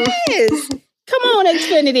 Come on,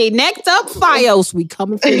 Xfinity. Next up, Fios. We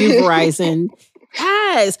coming for you, Verizon.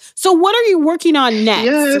 Yes. So what are you working on next?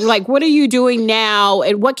 Yes. Like, what are you doing now,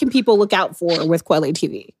 and what can people look out for with Kweli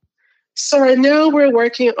TV? So right now we're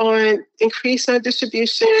working on increasing our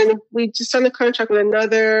distribution. We just signed a contract with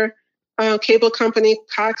another cable company,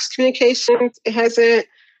 Cox Communications. It hasn't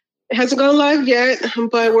gone live yet,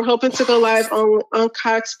 but we're hoping to go live on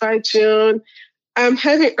Cox by June. I'm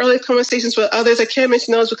having early conversations with others. I can't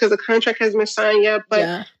mention those because the contract hasn't been signed yet,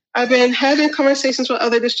 but I've been having conversations with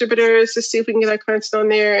other distributors to see if we can get our content on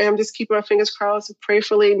there. And I'm just keeping my fingers crossed and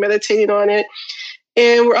prayerfully meditating on it.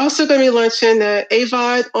 And we're also going to be launching the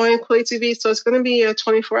AVOD on Kweli TV. So it's going to be a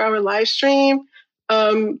 24-hour live stream.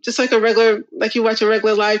 Just like you watch a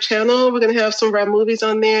regular live channel. We're going to have some of our movies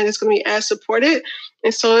on there, and it's going to be ad supported.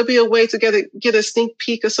 And so it'll be a way to get a sneak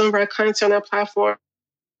peek of some of our content on our platform.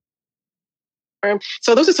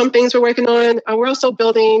 So those are some things we're working on. We're also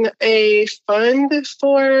building a fund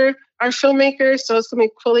for our filmmakers. So it's going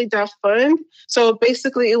to be Kweli.fund. So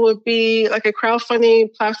basically it would be like a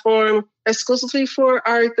crowdfunding platform exclusively for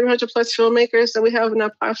our 300 plus filmmakers that we have on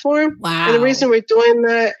our platform. Wow. And the reason we're doing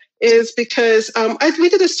that is because we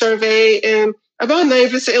did a survey, and about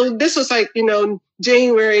 90%, this was like,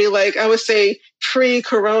 January, like I would say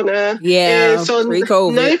pre-corona. Yeah, and so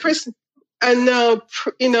pre-COVID. 90%. I know,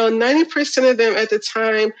 90% of them at the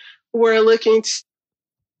time were looking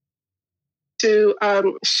to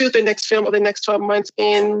shoot their next film over the next 12 months.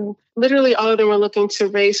 And literally all of them were looking to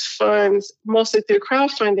raise funds, mostly through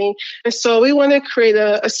crowdfunding. And so we want to create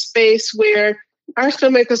a space where our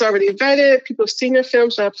filmmakers are already vetted. People have seen their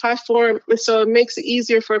films on a platform. And so it makes it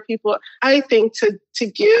easier for people, I think, to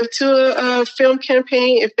give to a film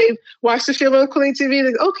campaign. If they've watched the film on Quality TV,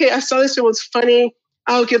 like, okay, I saw this film was funny.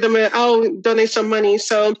 I'll donate some money.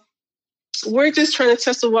 So we're just trying to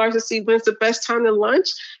test the waters to see when's the best time to launch.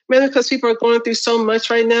 Mainly because people are going through so much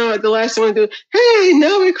right now. The last thing I want to do, hey,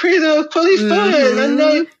 now we create a quality fund. I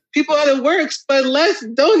know people out of works, but let's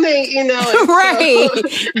donate, Right.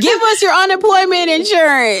 Give us your unemployment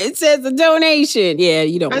insurance as a donation. Yeah,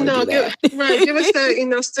 you don't want to do that. Give us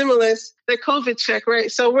that, stimulus, the COVID check,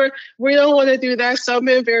 right? So we don't want to do that. So I've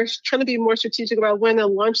been trying to be more strategic about when to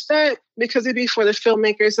launch that, because it'd be for the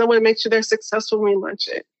filmmakers. I want to make sure they're successful when we launch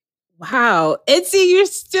it. Wow. And see, you're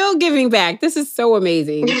still giving back. This is so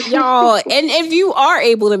amazing, y'all. And if you are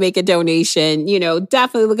able to make a donation,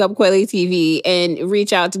 definitely look up Quelly TV and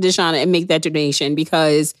reach out to Deshauna and make that donation,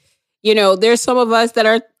 because, there's some of us that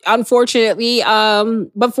are unfortunately,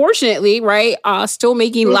 but fortunately, right, still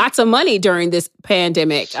making lots of money during this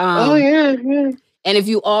pandemic. Yeah. And if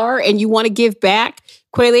you are and you want to give back,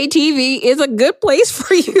 Quelly TV is a good place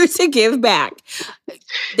for you to give back.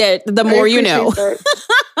 The more you know.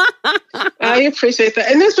 I appreciate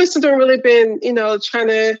that. And that's been something I've really been, trying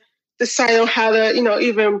to decide on how to,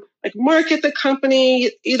 even like market the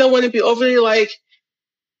company. You don't want to be overly like,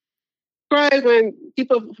 right, when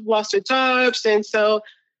people have lost their jobs. And so,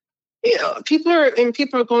 people are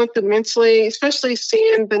going through mentally, especially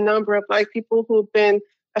seeing the number of like people who've been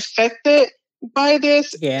affected by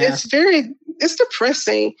this. Yeah. It's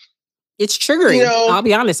depressing. It's triggering. I'll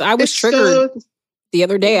be honest. I was triggered the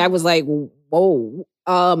other day. I was like, whoa.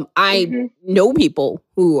 I know people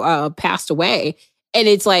who passed away, and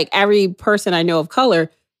it's like every person I know of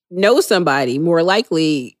color knows somebody, more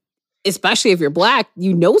likely, especially if you're Black,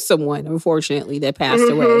 someone, unfortunately, that passed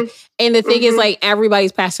away. And the thing is, like,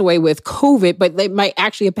 everybody's passed away with COVID, but they might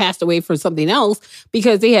actually have passed away from something else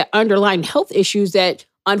because they had underlying health issues that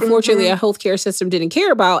unfortunately our healthcare system didn't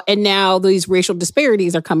care about. And now these racial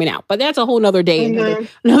disparities are coming out. But that's a whole nother day,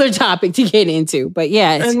 another topic to get into. But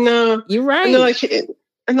yes, you're right.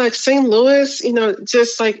 And like St. Louis,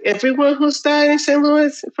 just like everyone who's died in St.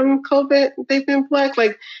 Louis from COVID, they've been Black.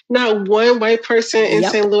 Like not one white person in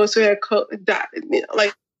St. Louis who had COVID died.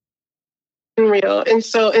 Like unreal. And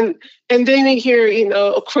so, and then we hear,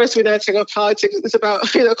 of course, we're not talking about politics. It's about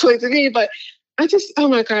collectivity. But I just, oh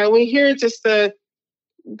my God, we hear just the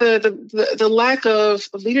lack of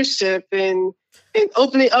leadership and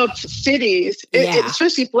opening up cities,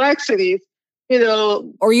 especially Black cities.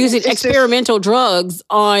 Or using experimental drugs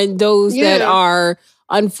on those that are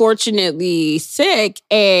unfortunately sick,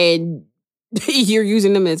 and you're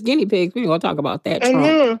using them as guinea pigs. We're going to talk about that.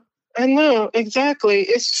 I know, exactly.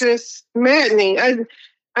 It's just maddening.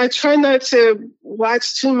 I try not to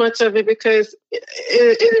watch too much of it because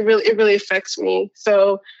it really affects me.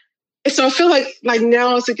 So I feel like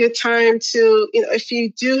now is a good time to, if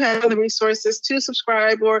you do have the resources, to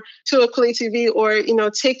subscribe or to a Quality TV, or,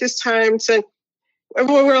 take this time to.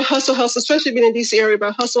 We're hustle, especially being in DC area,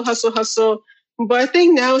 but hustle. But I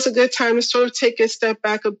think now is a good time to sort of take a step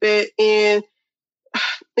back a bit and,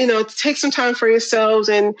 take some time for yourselves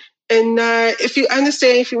and not, if you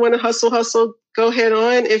understand, if you want to hustle, go head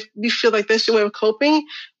on if you feel like that's your way of coping,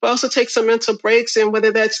 but also take some mental breaks. And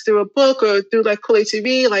whether that's through a book or through like Quality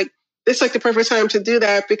TV, like it's like the perfect time to do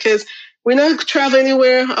that, because we're not traveling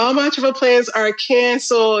anywhere. All my travel plans are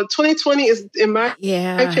canceled. 2020 is, in my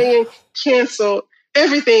opinion, canceled.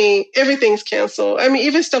 Everything's canceled. I mean,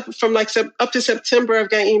 even stuff from like up to September, I've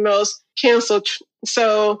got emails canceled.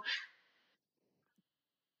 So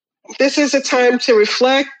this is a time to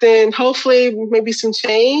reflect and hopefully maybe some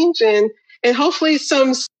change and hopefully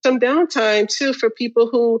some downtime too for people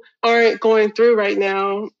who aren't going through right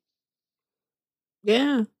now.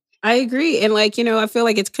 Yeah, I agree. And I feel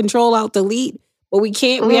like it's Control Alt Delete, but we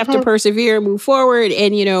can't. We have to persevere and move forward.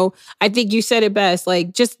 And I think you said it best.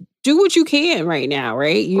 Like, just do what you can right now,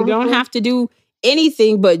 right? You don't have to do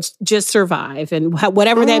anything but just survive. And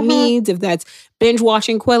whatever that means, if that's binge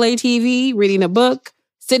watching Quelly TV, reading a book,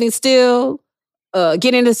 sitting still,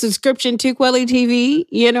 getting a subscription to Quelly TV,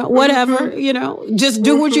 whatever, just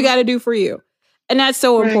do what you got to do for you. And that's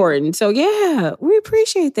so important. So yeah, we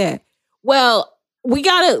appreciate that. Well, we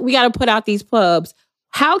gotta put out these pubs.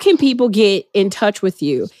 How can people get in touch with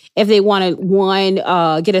you if they want to, one,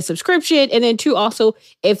 get a subscription, and then two, also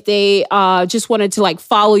if they just wanted to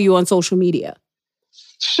follow you on social media?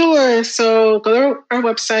 Sure. So go to our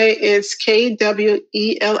website. It's kweli.tv.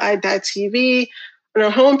 On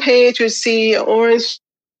our homepage, you'll see an orange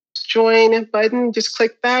join button. Just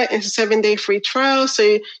click that. It's a 7-day free trial.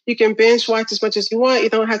 So you can binge watch as much as you want. You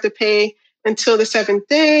don't have to pay until the seventh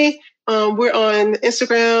day. We're on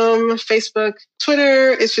Instagram, Facebook,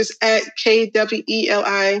 Twitter. It's just at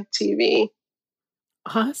KWELI TV.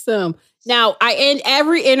 Awesome. Now, I end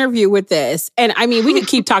every interview with this. And I mean, we could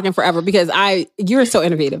keep talking forever because you're so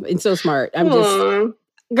innovative and so smart. I'm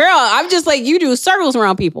just like, you do circles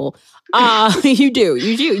around people.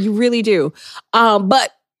 You really do.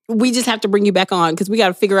 But we just have to bring you back on because we got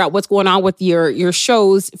to figure out what's going on with your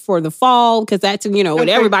shows for the fall. Because that's, when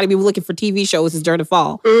everybody be looking for TV shows is during the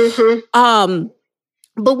fall. Mm-hmm.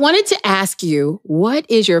 But wanted to ask you, what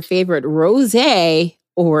is your favorite rosé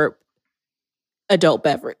or adult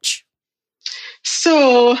beverage?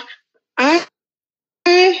 So I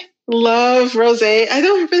love rosé. I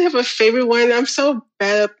don't really have a favorite one. I'm so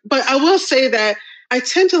bad, but I will say that I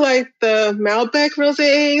tend to like the Malbec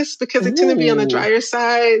rosés because they tend to be on the drier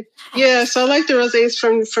side. Yeah, so I like the rosés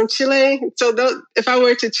from Chile. So if I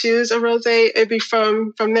were to choose a rosé, it'd be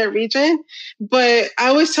from that region. But I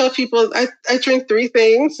always tell people I drink 3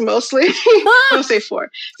 things mostly. I'll say 4.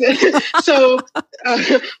 So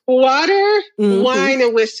water, wine,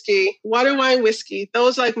 and whiskey. Water, wine, whiskey.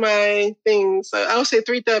 Those are like my things. I would say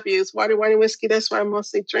 3 W's. Water, wine, and whiskey. That's what I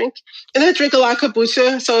mostly drink. And I drink a lot of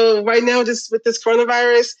kombucha. So right now, just with this coronavirus,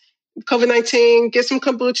 COVID-19, get some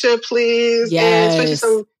kombucha, please. Yes. And especially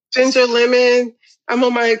some ginger lemon. I'm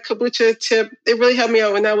on my kombucha tip. It really helped me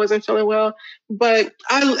out when I wasn't feeling well. But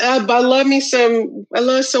I love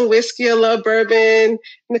some whiskey. I love bourbon.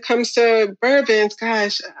 When it comes to bourbons,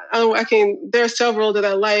 gosh, there are several that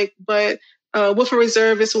I like, but Woodford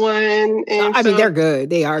Reserve is one. And I mean, they're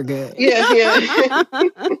good. They are good. Yeah.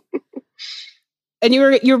 And you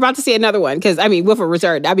were about to say another one because Woodford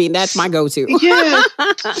Reserve. That's my go-to. Yeah.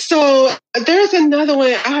 So there's another one.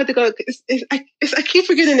 I had to go. I keep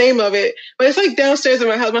forgetting the name of it, but it's like downstairs in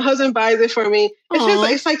my house. My husband buys it for me.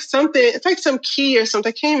 It's like something. It's like some key or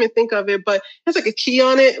something. I can't even think of it, but it's like a key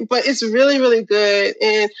on it. But it's really, really good.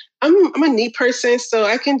 And I'm a neat person, so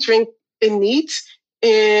I can drink it neat.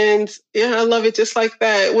 And yeah, I love it just like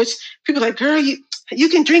that. Which people are like, girl, you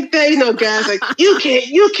can drink that. Guys like you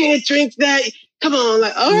can't drink that. Come on,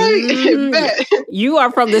 like, all right, bet. You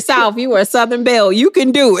are from the South. You are a Southern Belle. You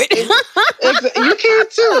can do it. You can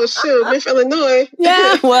too. Shoot, I'm from Illinois.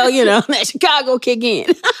 Yeah, well, that Chicago kick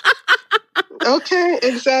in. Okay,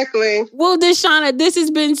 exactly. Well, Deshauna, this has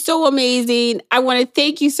been so amazing. I want to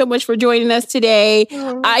thank you so much for joining us today.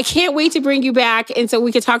 I can't wait to bring you back, and so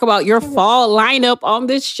we can talk about your fall lineup on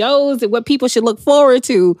the shows and what people should look forward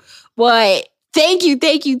to. But thank you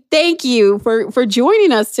for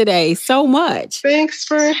joining us today so much. Thanks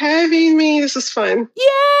for having me. This was fun.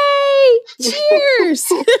 Yay!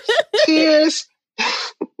 Cheers! Cheers.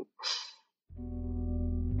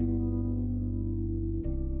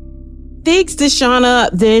 Thanks, Deshauna.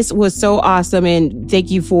 This was so awesome. And thank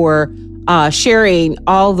you for sharing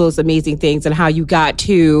all those amazing things and how you got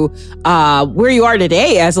to where you are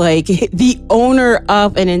today as like the owner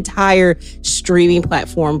of an entire streaming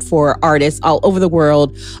platform for artists all over the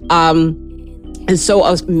world. And so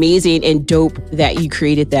amazing and dope that you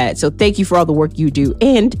created that. So thank you for all the work you do.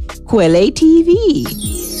 And Quelle TV.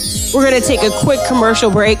 We're going to take a quick commercial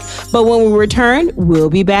break, but when we return, we'll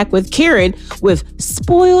be back with Karen with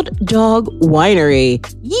Spoiled Dog Winery.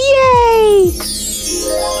 Yay!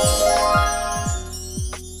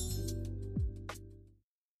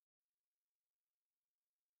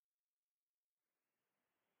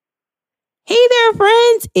 Hey there,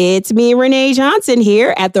 friends. It's me, Renee Johnson,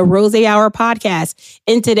 here at the Rosé Hour podcast.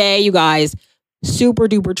 And today, you guys, super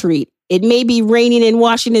duper treat. It may be raining in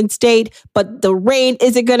Washington State, but the rain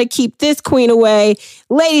isn't going to keep this queen away.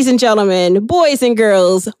 Ladies and gentlemen, boys and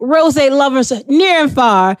girls, rosé lovers near and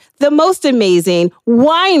far, the most amazing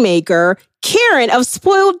winemaker, Karen of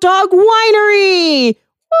Spoiled Dog Winery.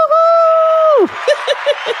 Woohoo!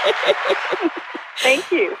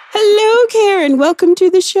 Thank you. Hello, Karen. Welcome to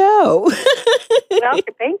the show. Well,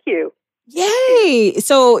 thank you. Yay!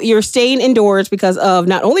 So you're staying indoors because of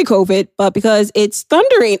not only COVID, but because it's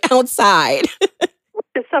thundering outside.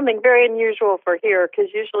 It's something very unusual for here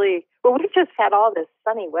because usually, we just had all this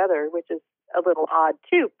sunny weather, which is a little odd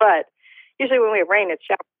too. But usually when we have rain, it's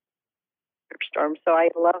shower storm. So I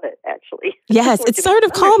love it, actually. Yes, it's sort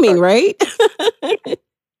of calming, right?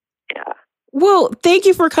 Yeah. Well, thank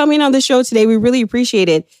you for coming on the show today. We really appreciate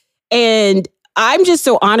it. And I'm just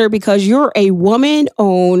so honored because you're a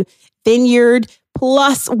woman-owned vineyard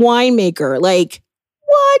plus winemaker. Like,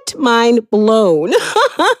 what? Mind blown.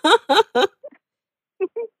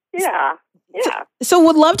 Yeah. So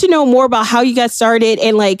would love to know more about how you got started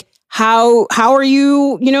and like how are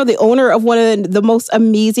you, the owner of one of the most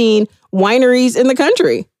amazing wineries in the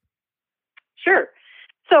country? Sure.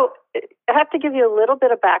 So I have to give you a little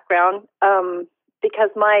bit of background because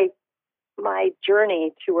my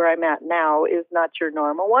journey to where I'm at now is not your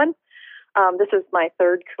normal one. This is my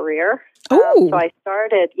third career. So I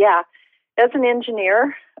started, as an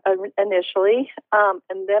engineer initially,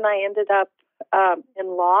 and then I ended up in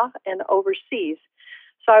law and overseas.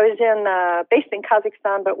 So I was based in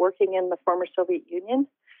Kazakhstan, but working in the former Soviet Union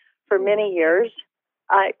for many years,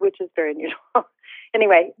 which is very unusual.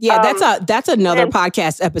 Anyway. Yeah, that's another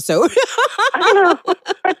podcast episode. I know.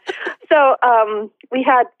 So we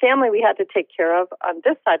had family we had to take care of on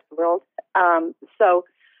this side of the world. So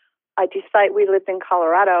I decided we lived in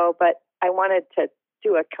Colorado, but I wanted to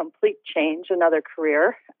do a complete change, another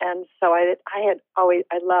career. And so I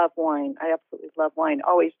love wine. I absolutely love wine.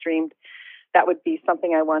 Always dreamed that would be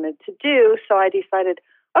something I wanted to do. So I decided,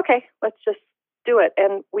 okay, let's just do it.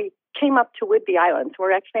 And we came up to Whidbey Island. So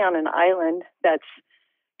we're actually on an island that's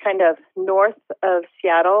kind of north of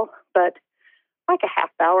Seattle, but like a half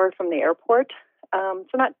hour from the airport. So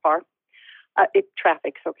not far.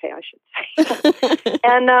 Traffic's okay, I should say.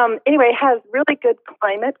 And anyway, it has really good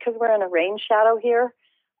climate because we're in a rain shadow here,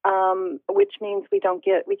 which means we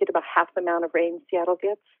get about half the amount of rain Seattle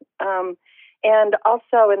gets. And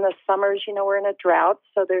also in the summers, we're in a drought,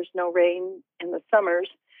 so there's no rain in the summers,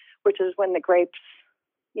 which is when the grapes,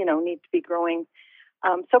 need to be growing.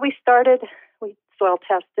 So we soil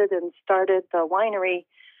tested and started the winery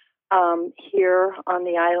here on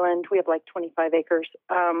the island. We have like 25 acres.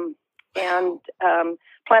 And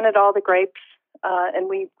planted all the grapes, and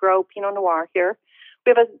we grow Pinot Noir here.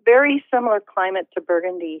 We have a very similar climate to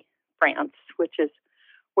Burgundy, France, which is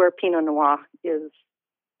where Pinot Noir is,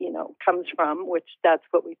 comes from, which that's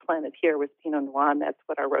what we planted here with Pinot Noir, and that's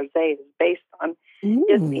what our rosé is based on,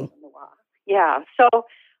 is Pinot Noir. Yeah, so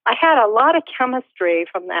I had a lot of chemistry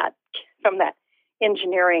from that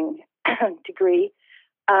engineering degree.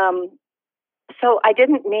 So I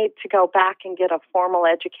didn't need to go back and get a formal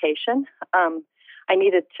education. I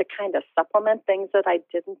needed to kind of supplement things that I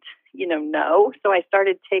didn't, know. So I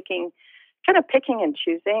started picking and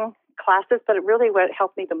choosing classes, but what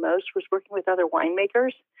helped me the most was working with other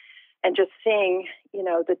winemakers and just seeing,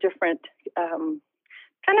 the different,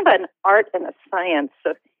 kind of an art and a science.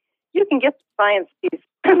 So you can get the science piece,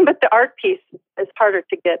 but the art piece is harder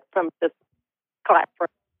to get from this class.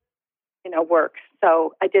 Work.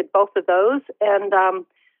 So I did both of those, and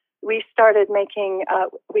we started making.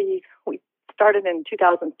 We started in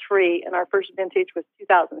 2003, and our first vintage was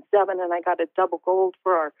 2007, and I got a double gold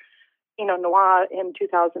for our Pinot Noir in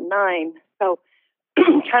 2009. So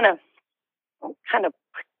kind of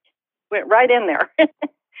went right in there. Oh,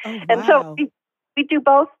 wow. And so we do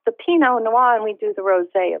both the Pinot Noir and we do the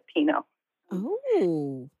Rosé of Pinot.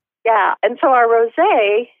 Oh, yeah. And so our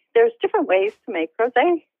Rosé, there's different ways to make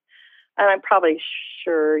Rosé. And I'm probably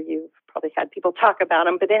sure you've probably had people talk about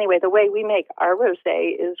them. But anyway, the way we make our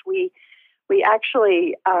rosé is we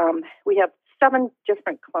actually, we have 7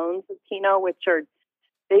 different clones of Pinot, which are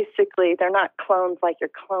basically, they're not clones like you're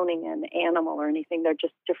cloning an animal or anything. They're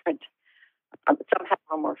just different. Some have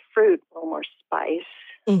a little more fruit, a little more spice.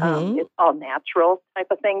 Mm-hmm. It's all natural type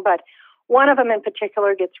of thing. But one of them in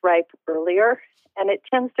particular gets ripe earlier. And it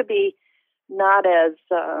tends to be not as,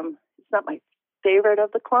 it's not my favorite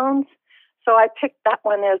of the clones. So I picked that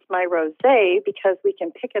one as my rosé because we can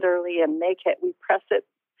pick it early and make it. We press it.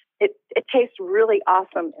 It tastes really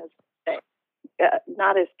awesome as rosé,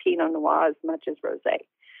 not as Pinot Noir as much as rosé.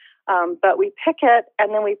 But we pick it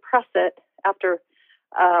and then we press it after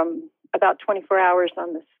about 24 hours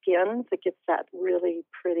on the skins. It gets that really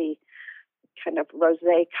pretty kind of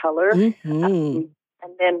rosé color. Mm-hmm.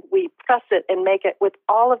 And then we press it and make it with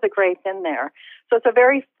all of the grape in there. So it's a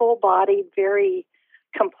very full-bodied, very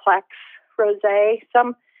complex rosé.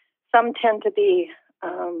 Some tend to be,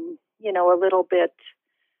 a little bit.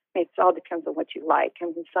 It all depends on what you like.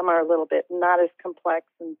 And some are a little bit not as complex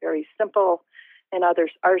and very simple. And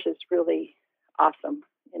ours is really awesome.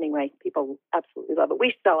 Anyway, people absolutely love it.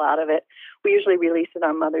 We sell out of it. We usually release it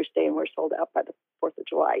on Mother's Day, and we're sold out by the 4th of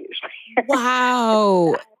July usually.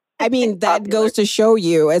 Wow. I mean, that goes to show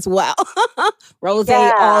you as well.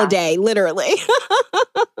 Rosé all day, literally.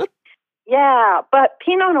 Yeah, but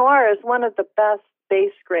Pinot Noir is one of the best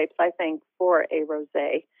base grapes, I think, for a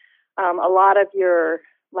rosé. A lot of your,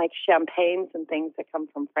 like, champagnes and things that come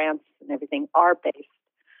from France and everything are based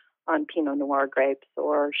on Pinot Noir grapes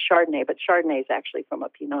or Chardonnay, but Chardonnay is actually from a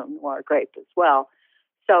Pinot Noir grape as well.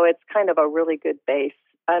 So it's kind of a really good base.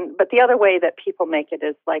 But the other way that people make it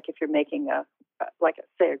is like if you're making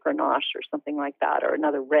say a Grenache or something like that, or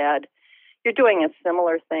another red, you're doing a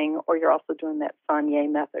similar thing, or you're also doing that Saunier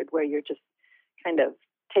method where you're just kind of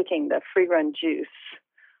taking the free run juice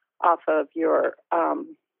off of your,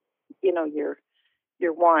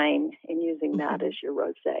 your wine and using that as your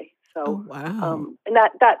rosé. So, Oh, wow. and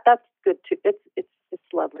that's good too. It's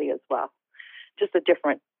lovely as well. Just a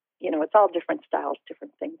different, it's all different styles,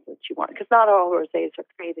 different things that you want, because not all rosés are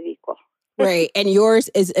created equal. Right. And yours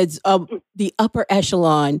is the upper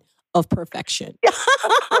echelon of perfection. Yeah,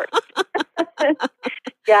 of course.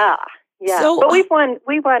 Yeah. So, but we won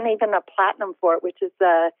even a platinum for it, which is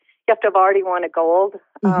you have to have already won a gold,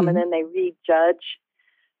 and then they rejudge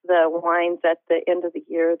the wines at the end of the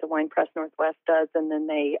year. The Wine Press Northwest does, and then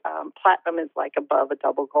they platinum is like above a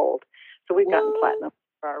double gold. So we've gotten platinum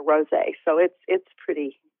for our rosé. So it's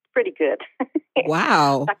pretty good.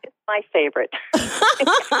 wow. It's my favorite.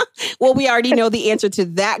 Well, we already know the answer to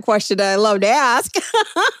that question that I love to ask.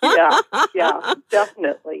 yeah,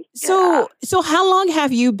 definitely. So how long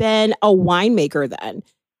have you been a winemaker then?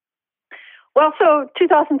 Well, so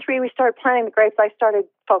 2003, we started planting the grapes. I started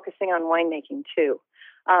focusing on winemaking too,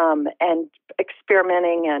 and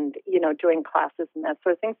experimenting and, doing classes and that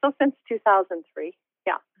sort of thing. So since 2003,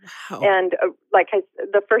 yeah. Wow. And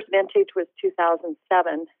the first vintage was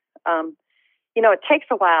 2007. It takes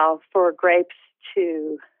a while for grapes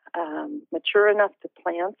to mature enough to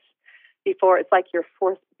plant before it's like your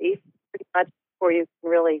fourth leaf, pretty much, before you can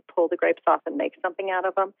really pull the grapes off and make something out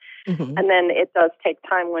of them. Mm-hmm. And then it does take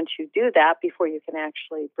time once you do that before you can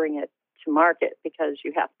actually bring it to market, because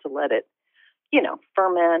you have to let it,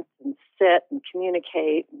 ferment and sit and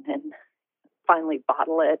communicate, and then finally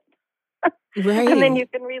bottle it. Right. And then you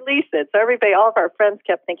can release it. So all of our friends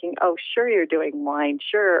kept thinking, oh, sure, you're doing wine.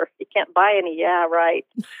 Sure. You can't buy any. Yeah, right.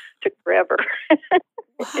 Took forever.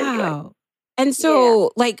 Wow. Anyway. And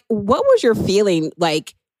so, what was your feeling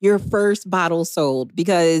like your first bottle sold?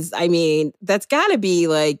 Because, that's got to be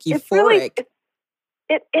euphoric.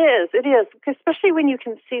 It is. Especially when you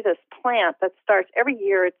can see this plant that starts every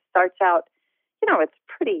year. It starts out, it's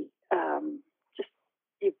pretty,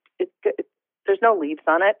 there's no leaves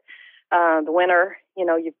on it. The winter,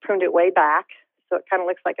 you've pruned it way back, so it kind of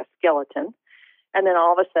looks like a skeleton. And then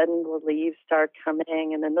all of a sudden the leaves start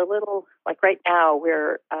coming, and then the little, like right now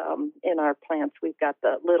we're in our plants, we've got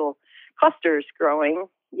the little clusters growing.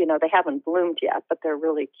 They haven't bloomed yet, but they're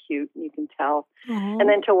really cute, and you can tell. Aww. And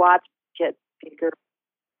then to watch it get bigger,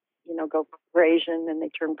 go Asian and they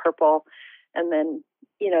turn purple, and then,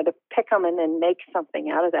 to pick them and then make something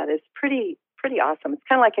out of that is pretty awesome. It's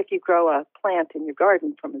kind of like if you grow a plant in your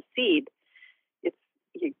garden from a seed.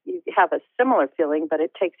 You have a similar feeling, but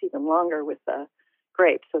it takes even longer with the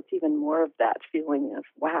grapes. So it's even more of that feeling of,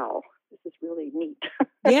 wow, this is really neat.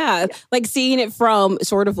 Yeah. Like seeing it from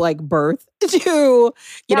sort of like birth to,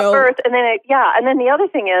 birth. And then, and then the other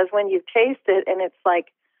thing is when you taste it and it's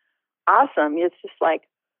like awesome, it's just like,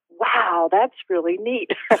 wow, that's really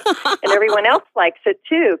neat. And everyone else likes it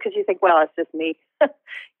too, because you think, well, it's just me.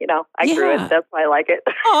 I grew it. That's why I like it.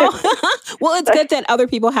 Well, it's good that other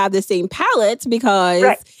people have the same palates, because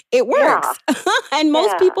it works. Yeah. And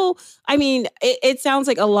most people, it sounds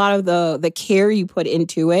like a lot of the care you put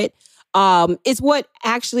into it is what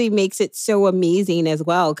actually makes it so amazing as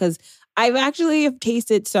well. Because I've actually have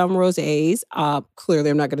tasted some rosés. Clearly,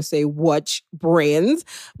 I'm not going to say which brands,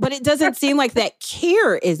 but it doesn't seem like that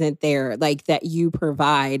care isn't there, like that you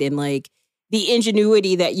provide, and like the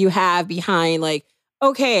ingenuity that you have behind, like,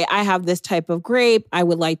 okay, I have this type of grape. I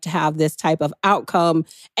would like to have this type of outcome,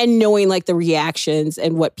 and knowing like the reactions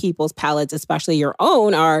and what people's palates, especially your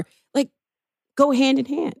own, are like, go hand in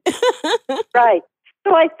hand. Right.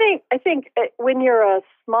 So I think when you're a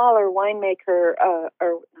smaller winemaker, or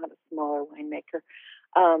not a smaller winemaker,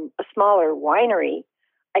 a smaller winery,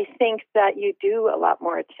 I think that you do a lot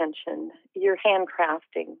more attention. You're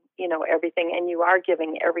handcrafting, everything, and you are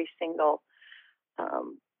giving every single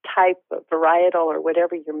type of varietal or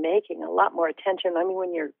whatever you're making a lot more attention.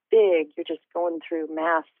 When you're big, you're just going through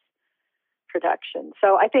mass production.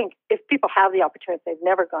 So I think if people have the opportunity, if they've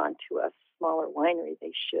never gone to a smaller winery,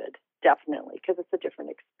 they should. Definitely, because it's a different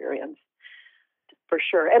experience for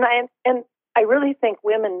sure. And I really think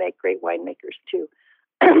women make great winemakers too.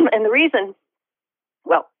 And the reason,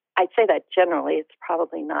 well, I'd say that generally it's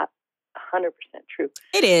probably not 100% true.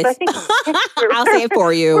 It is. But I think I'll say it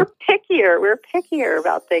for you. We're pickier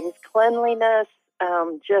about things, cleanliness,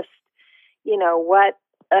 just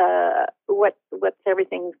what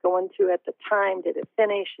everything's going through at the time. Did it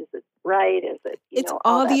finish? Is it right? Is it it's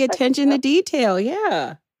all the attention to detail.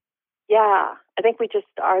 Yeah. Yeah, I think we just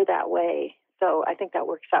are that way. So I think that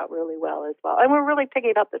works out really well as well. And we're really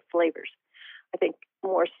picking up the flavors, I think,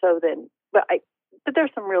 more so than, but there's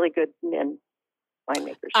some really good men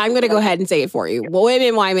winemakers. I'm going to go ahead and say it for you.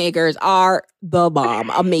 Women winemakers are the bomb.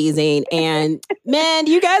 Amazing. And men,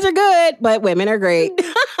 you guys are good, but women are great.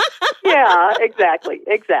 Yeah, exactly.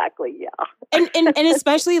 Yeah. And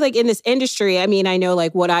especially like in this industry, I mean, I know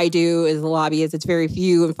like what I do as a lobbyist, it's very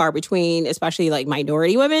few and far between, especially like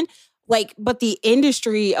minority women. Like, but the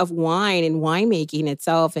industry of wine and winemaking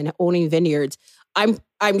itself and owning vineyards,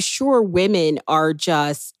 I'm sure women are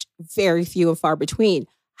just very few and far between.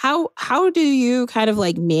 How do you kind of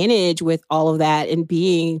like manage with all of that and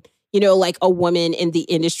being, like a woman in the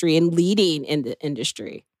industry and leading in the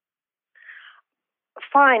industry?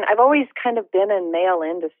 Fine. I've always kind of been in male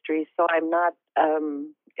industry, so I'm not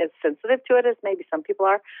as sensitive to it as maybe some people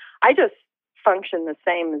are. I just function the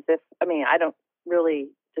same as I don't really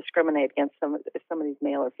discriminate against if somebody's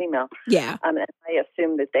male or female. Yeah. And I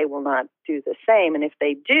assume that they will not do the same. And if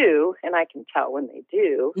they do, and I can tell when they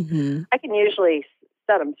do, I can usually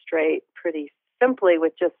set them straight pretty simply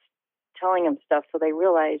with just telling them stuff so they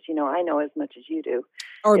realize, I know as much as you do.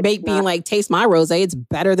 Or being like, taste my rosé, it's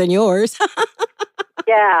better than yours.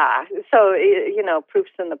 Yeah. So,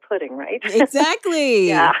 proof's in the pudding, right? Exactly.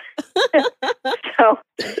 Yeah. So,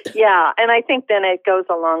 yeah. And I think then it goes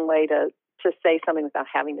a long way to say something without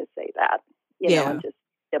having to say that, and just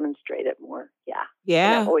demonstrate it more. Yeah.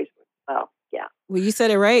 Yeah. And that always works well. Yeah. Well, you said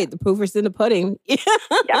it right. The proof is in the pudding.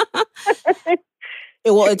 Yeah.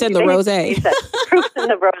 Well, it's in the rosé. You said proof's in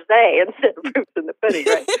the rosé instead of proof's in the pudding,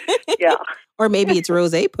 right? Yeah. Or maybe it's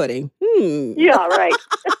rosé pudding. Yeah, right.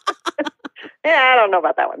 Yeah, I don't know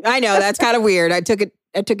about that one. I know, that's kind of weird. I took it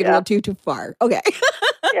a little too far. Okay.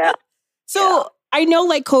 Yeah. So I know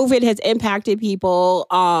like COVID has impacted people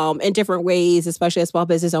in different ways, especially as small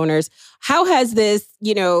business owners. How has this,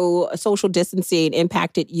 social distancing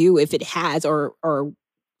impacted you, if it has, or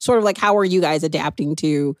sort of like how are you guys adapting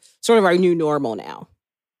to sort of our new normal now?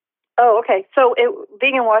 Oh, okay. So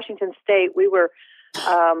being in Washington State, we were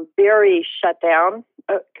very shut down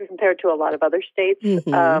compared to a lot of other states,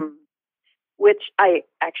 which I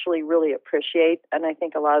actually really appreciate. And I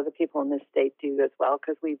think a lot of the people in this state do as well,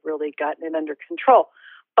 because we've really gotten it under control.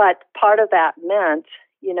 But part of that meant,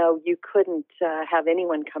 you couldn't have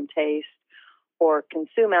anyone come taste or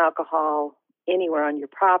consume alcohol anywhere on your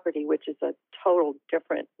property, which is a total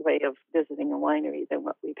different way of visiting a winery than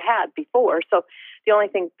what we've had before. So the only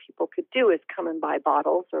thing people could do is come and buy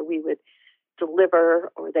bottles, or we would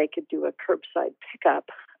deliver, or they could do a curbside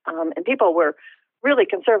pickup. And people were really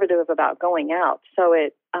conservative about going out. So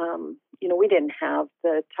we didn't have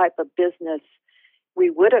the type of business we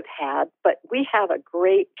would have had, but we have a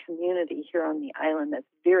great community here on the island that's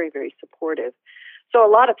very, very supportive. So a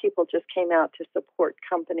lot of people just came out to support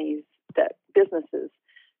businesses,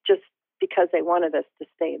 just because they wanted us to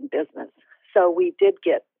stay in business. So we did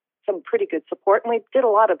get some pretty good support, and we did a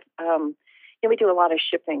lot of, we do a lot of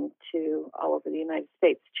shipping to all over the United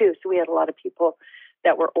States too. So we had a lot of people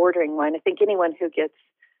that were ordering wine. I think anyone who gets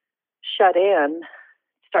shut in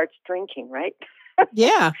starts drinking, right?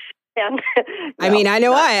 Yeah. And I mean, I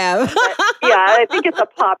know I have. Yeah, I think it's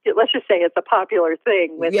let's just say it's a popular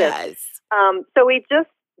thing with it. So we just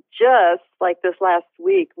like this last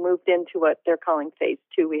week moved into what they're calling phase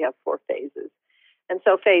 2. We have 4 phases. And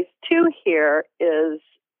so phase 2 here is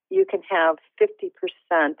you can have 50%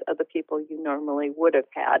 of the people you normally would have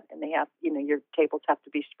had, and they have, your tables have to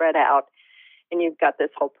be spread out. And you've got this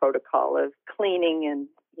whole protocol of cleaning and,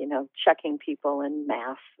 checking people and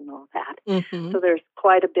masks and all that. So there's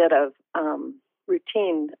quite a bit of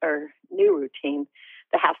routine or new routine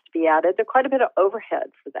that has to be added. There's quite a bit of overhead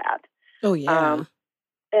for that. Oh, yeah.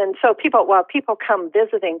 And so while people come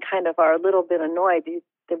visiting kind of are a little bit annoyed,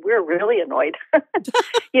 we're really annoyed,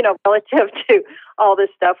 relative to all this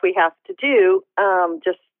stuff we have to do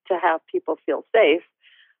just to have people feel safe.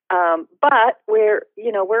 But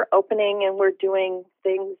we're opening and we're doing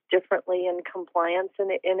things differently in compliance, and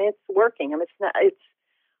it's working. I mean,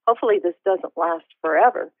 hopefully this doesn't last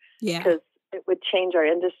forever, because it would change our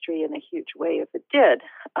industry in a huge way if it did.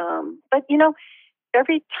 But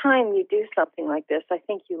every time you do something like this, I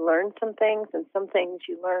think you learn some things, and some things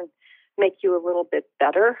you learn make you a little bit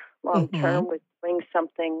better long term with doing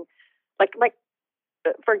something like.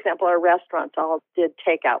 For example, our restaurants all did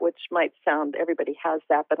takeout, which might sound, everybody has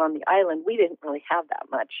that, but on the island, we didn't really have that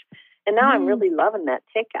much. And now I'm really loving that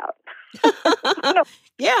takeout. I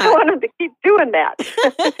want them to keep doing that.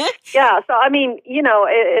 Yeah. So, I mean,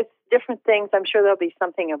 it's different things. I'm sure there'll be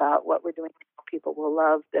something about what we're doing people will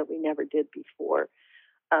love that we never did before.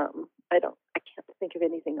 I can't think of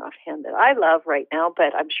anything offhand that I love right now,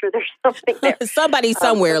 but I'm sure there's something there. Somebody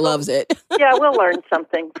somewhere loves it. Yeah, we'll learn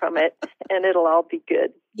something from it, and it'll all be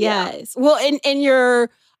good. Yes. Yeah. Well, in your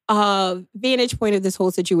vantage point of this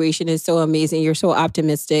whole situation is so amazing. You're so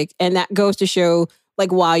optimistic. And that goes to show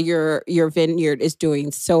like why your vineyard is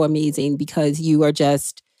doing so amazing because you are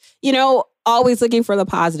just, always looking for the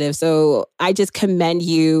positive. So I just commend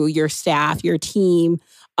you, your staff, your team,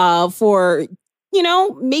 for,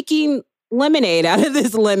 making lemonade out of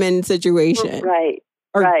this lemon situation. Right.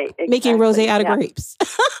 Or right. making exactly. rosé out of grapes.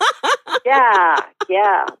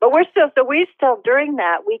 Yeah. But we still during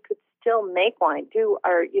that, we could still make wine, do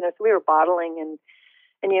our, so we were bottling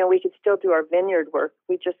and we could still do our vineyard work.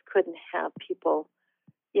 We just couldn't have people,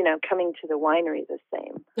 coming to the winery the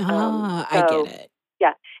same. I get it.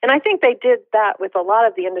 Yeah. And I think they did that with a lot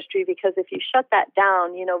of the industry because if you shut that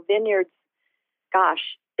down, vineyards,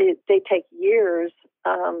 gosh, they take years.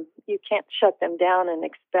 You can't shut them down and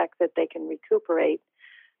expect that they can recuperate.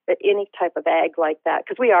 But any type of ag like that,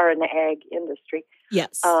 because we are in the ag industry,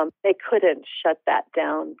 yes, they couldn't shut that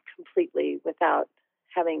down completely without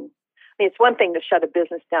having. I mean, it's one thing to shut a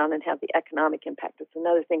business down and have the economic impact. It's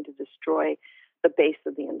another thing to destroy the base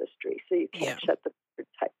of the industry. So you can't shut the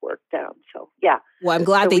type work down. So yeah. Well, I'm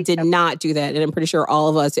glad they did not do that, and I'm pretty sure all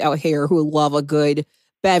of us out here who love a good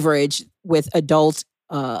beverage with adult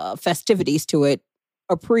festivities to it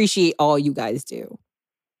appreciate all you guys do.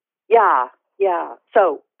 Yeah.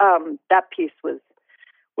 So that piece was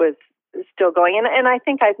still going, and I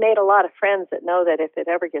think I've made a lot of friends that know that if it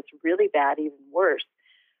ever gets really bad, even worse,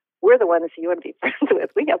 we're the ones you want to be friends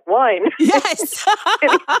with. We have wine. Yes.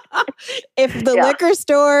 If the liquor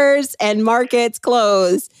stores and markets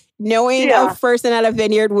close, knowing a person at a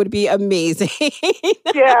vineyard would be amazing. So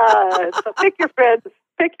pick your friends.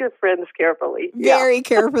 Pick your friends carefully. Very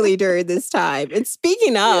carefully during this time. And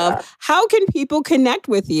speaking of, how can people connect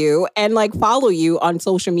with you and follow you on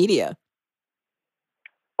social media?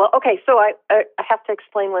 Well, okay, so I have to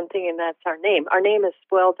explain one thing, and that's our name. Our name is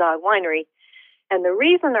Spoiled Dog Winery. And the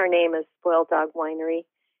reason our name is Spoiled Dog Winery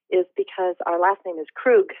is because our last name is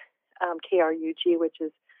Krug, Krug, which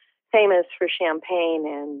is famous for champagne,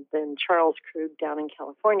 and then Charles Krug down in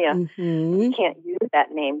California. Mm-hmm. Can't use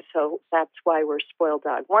that name, so that's why we're Spoiled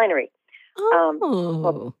Dog Winery.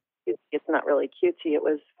 Well, it's not really cutesy. It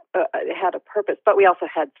was it had a purpose, but we also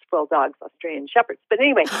had spoiled dogs, Australian Shepherds. But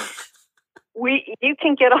anyway, you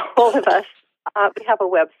can get a hold of us. We have a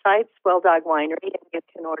website, Spoiled Dog Winery, and you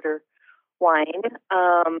can order wine,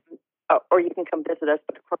 or you can come visit us.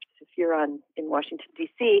 But of course, if you're in Washington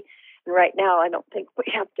D.C. And right now, I don't think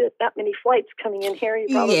we have that many flights coming in here. You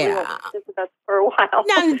probably won't visit us for a while.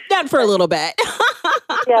 Not for a little bit.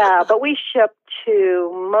 Yeah, but we ship to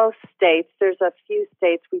most states. There's a few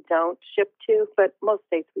states we don't ship to, but most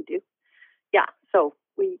states we do. Yeah, so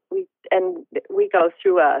we go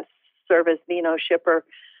through a service vino shipper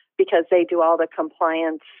because they do all the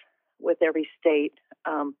compliance with every state,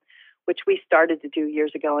 which we started to do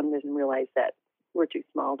years ago and didn't realize that we're too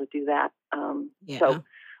small to do that. So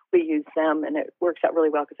we use them, and it works out really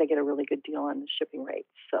well because they get a really good deal on the shipping rates.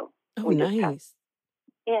 So nice.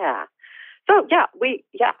 So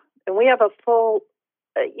and we have a full,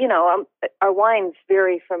 our wines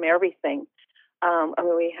vary from everything.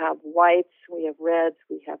 We have whites, we have reds,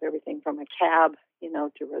 we have everything from a cab,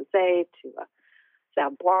 to rosé, to a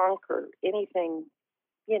Sauv Blanc, or anything,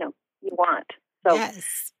 you want. So,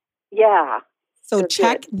 yes. Yeah. So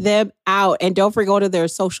check them out, and don't forget to go to their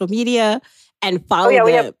social media and follow them.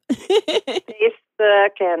 We have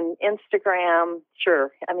Facebook and Instagram.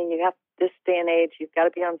 Sure. I mean, you have this day and age, you've got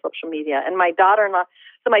to be on social media. And my daughter-in-law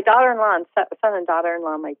and son and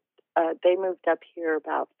daughter-in-law, they moved up here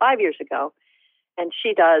about 5 years ago, and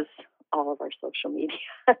she does all of our social media.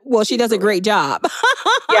 Well, she does a great job.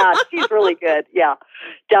 Yeah, she's really good. Yeah,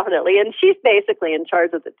 definitely. And she's basically in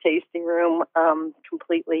charge of the tasting room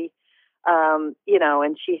completely, and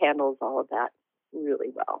she handles all of that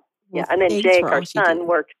really well. Yeah, and then Jake, our son,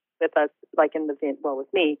 works with us, with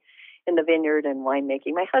me in the vineyard and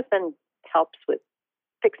winemaking. My husband helps with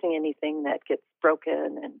fixing anything that gets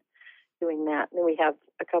broken and doing that. And then we have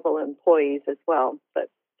a couple of employees as well. So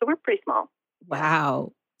we're pretty small.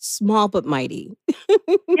 Wow. Small but mighty.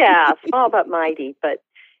 Yeah, small but mighty. But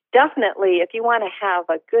definitely, if you want to have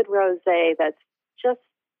a good rosé that's just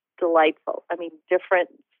delightful, I mean, different,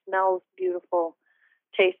 smells beautiful,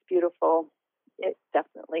 tastes beautiful,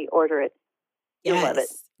 definitely order it. You'll love it.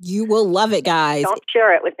 You will love it, guys. Don't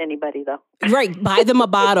share it with anybody, though. Right. Buy them a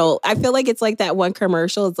bottle. I feel like it's like that one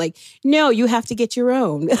commercial. It's like, no, you have to get your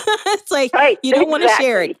own. It's like, you don't want to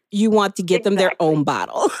share it. You want to get them their own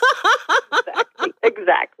bottle.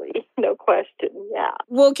 Exactly. No question. Yeah.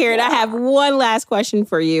 Well, Karen, I have one last question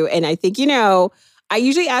for you. And I think, I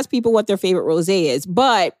usually ask people what their favorite rosé is,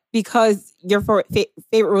 but because your favorite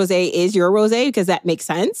rosé is your rosé, because that makes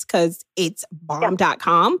sense because it's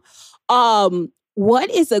bomb.com. What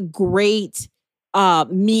is a great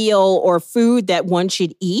meal or food that one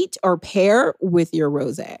should eat or pair with your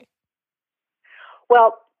rosé?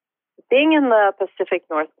 Well, being in the Pacific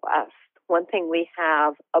Northwest, one thing we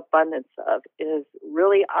have abundance of is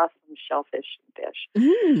really awesome shellfish and fish.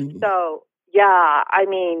 So, yeah, I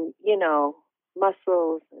mean, you know,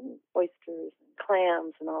 mussels and oysters and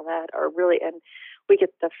clams and all that are really, and we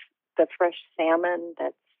get the fresh salmon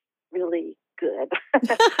that's really good.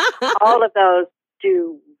 All of those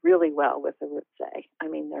do really well with the rosé. I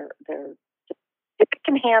mean, they're just, if it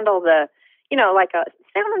can handle the, you know, like a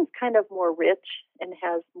salmon's kind of more rich and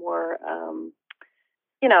has more,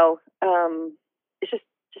 it's just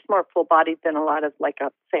more full bodied than a lot of like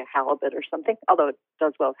a halibut or something. Although it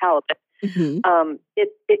does well with halibut,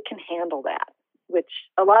 it can handle that, which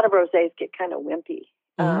a lot of rosés get kind of wimpy,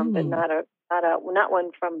 but not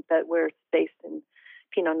one from that where it's based in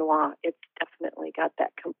Pinot Noir. It's definitely got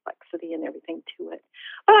that complexity and everything to it.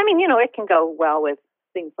 But I mean, you know, it can go well with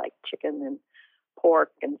things like chicken and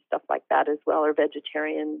pork and stuff like that as well, or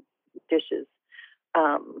vegetarian dishes.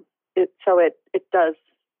 It does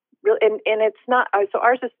really, and it's not. So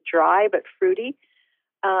ours is dry but fruity,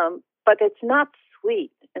 but it's not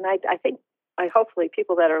sweet. And I think hopefully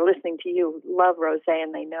people that are listening to you love rosé,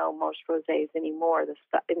 and they know most rosés anymore.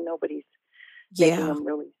 And nobody's making them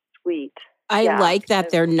really sweet. I like that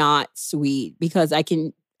they're not sweet because I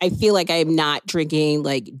feel like I am not drinking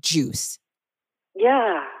like juice.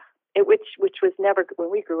 Yeah. Which was never,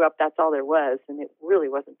 when we grew up, that's all there was, and it really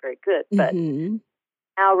wasn't very good. But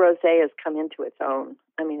now rosé has come into its own.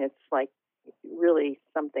 I mean, it's like really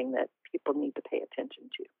something that people need to pay attention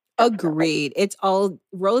to. Agreed. It's all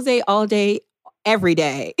rosé all day, every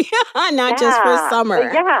day, not just for summer.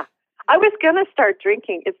 Yeah. I was going to start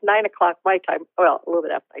drinking. It's 9:00 my time. Well, a little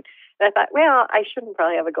bit after 9. And I thought, well, I shouldn't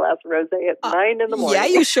probably have a glass of rosé at 9 in the morning. Yeah,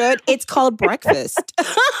 you should. It's called breakfast.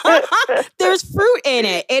 There's fruit in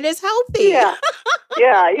it. It is healthy. Yeah.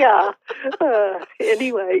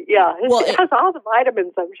 Anyway, yeah. It has all the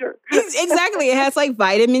vitamins, I'm sure. Exactly. It has like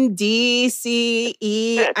vitamin D, C,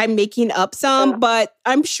 E. I'm making up some, but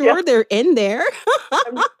I'm sure they're in there.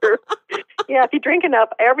 I'm sure. Yeah, if you drink enough,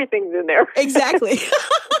 everything's in there. Exactly.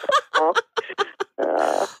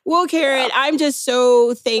 Well, Karen, I'm just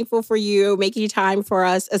so thankful for you making time for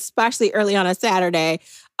us, especially early on a Saturday,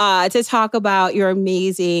 to talk about your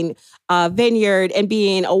amazing vineyard and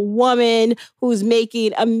being a woman who's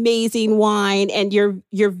making amazing wine, and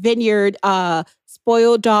your vineyard,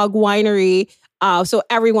 Spoiled Dog Winery. So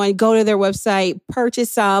everyone go to their website,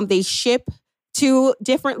 purchase some. They ship to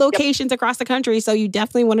different locations across the country. So you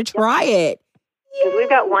definitely want to try it. We've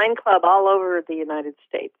got wine club all over the United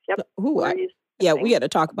States. Yep. We got to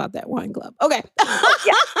talk about that wine club. Okay.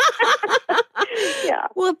 Yeah.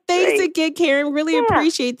 Well, thanks again, Karen. Really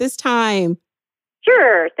appreciate this time.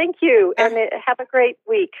 Sure. Thank you. And have a great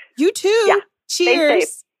week. You too. Yeah. Cheers. Stay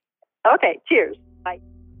safe. Okay. Cheers. Bye.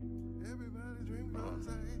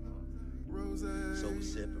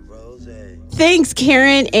 Thanks,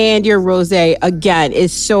 Karen. And your rosé, again,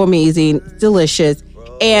 is so amazing. Delicious.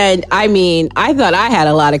 And I mean, I thought I had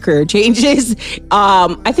a lot of career changes.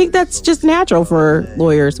 I think that's just natural for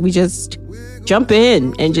lawyers. We just jump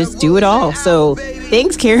in and just do it all. So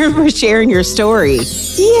thanks, Karen, for sharing your story.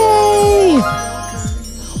 Yay!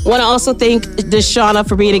 Want to also thank Deshauna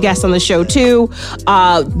for being a guest on the show too.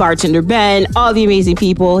 Bartender Ben, all the amazing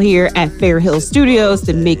people here at Fair Hill Studios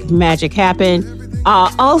that make magic happen.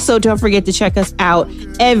 Also, don't forget to check us out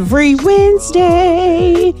every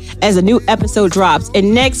Wednesday as a new episode drops.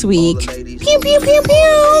 And next week, it's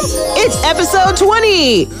episode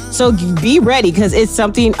 20. So be ready because it's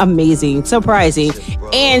something amazing, surprising,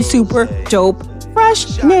 and super dope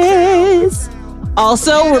freshness.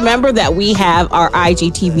 Also, remember that we have our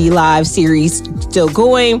IGTV Live series still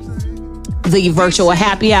going. The virtual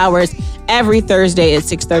happy hours every Thursday at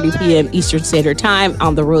 6:30 p.m. Eastern Standard Time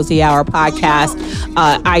on the Rosé Hour podcast,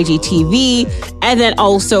 IGTV. And then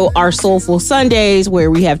also our Soulful Sundays,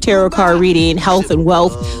 where we have tarot card reading, health and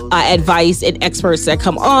wealth advice, and experts that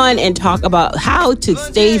come on and talk about how to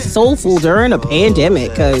stay soulful during a pandemic,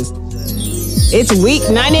 because it's week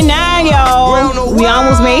 99, y'all. We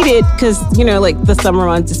almost made it because, like the summer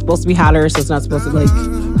months is supposed to be hotter, so it's not supposed to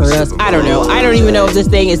hurt us. I don't know. I don't even know if this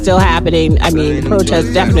thing is still happening. I mean, the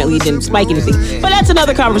protests definitely didn't spike anything, but that's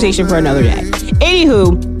another conversation for another day.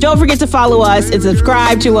 Anywho, don't forget to follow us and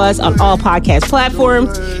subscribe to us on all podcast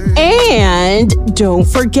platforms. And don't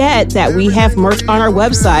forget that we have merch on our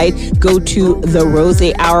website. Go to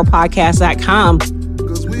therosehourpodcast.com.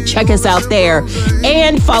 Check us out there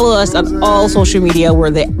and follow us on all social media.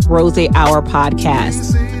 We're the Rosé Hour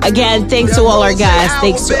Podcast. Again, thanks to all our guests.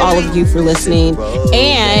 Thanks to all of you for listening.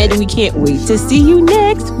 And we can't wait to see you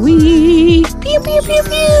next week. Pew, pew, pew,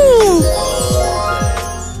 pew.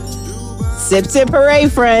 Sip, sip, hooray,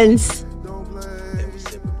 friends.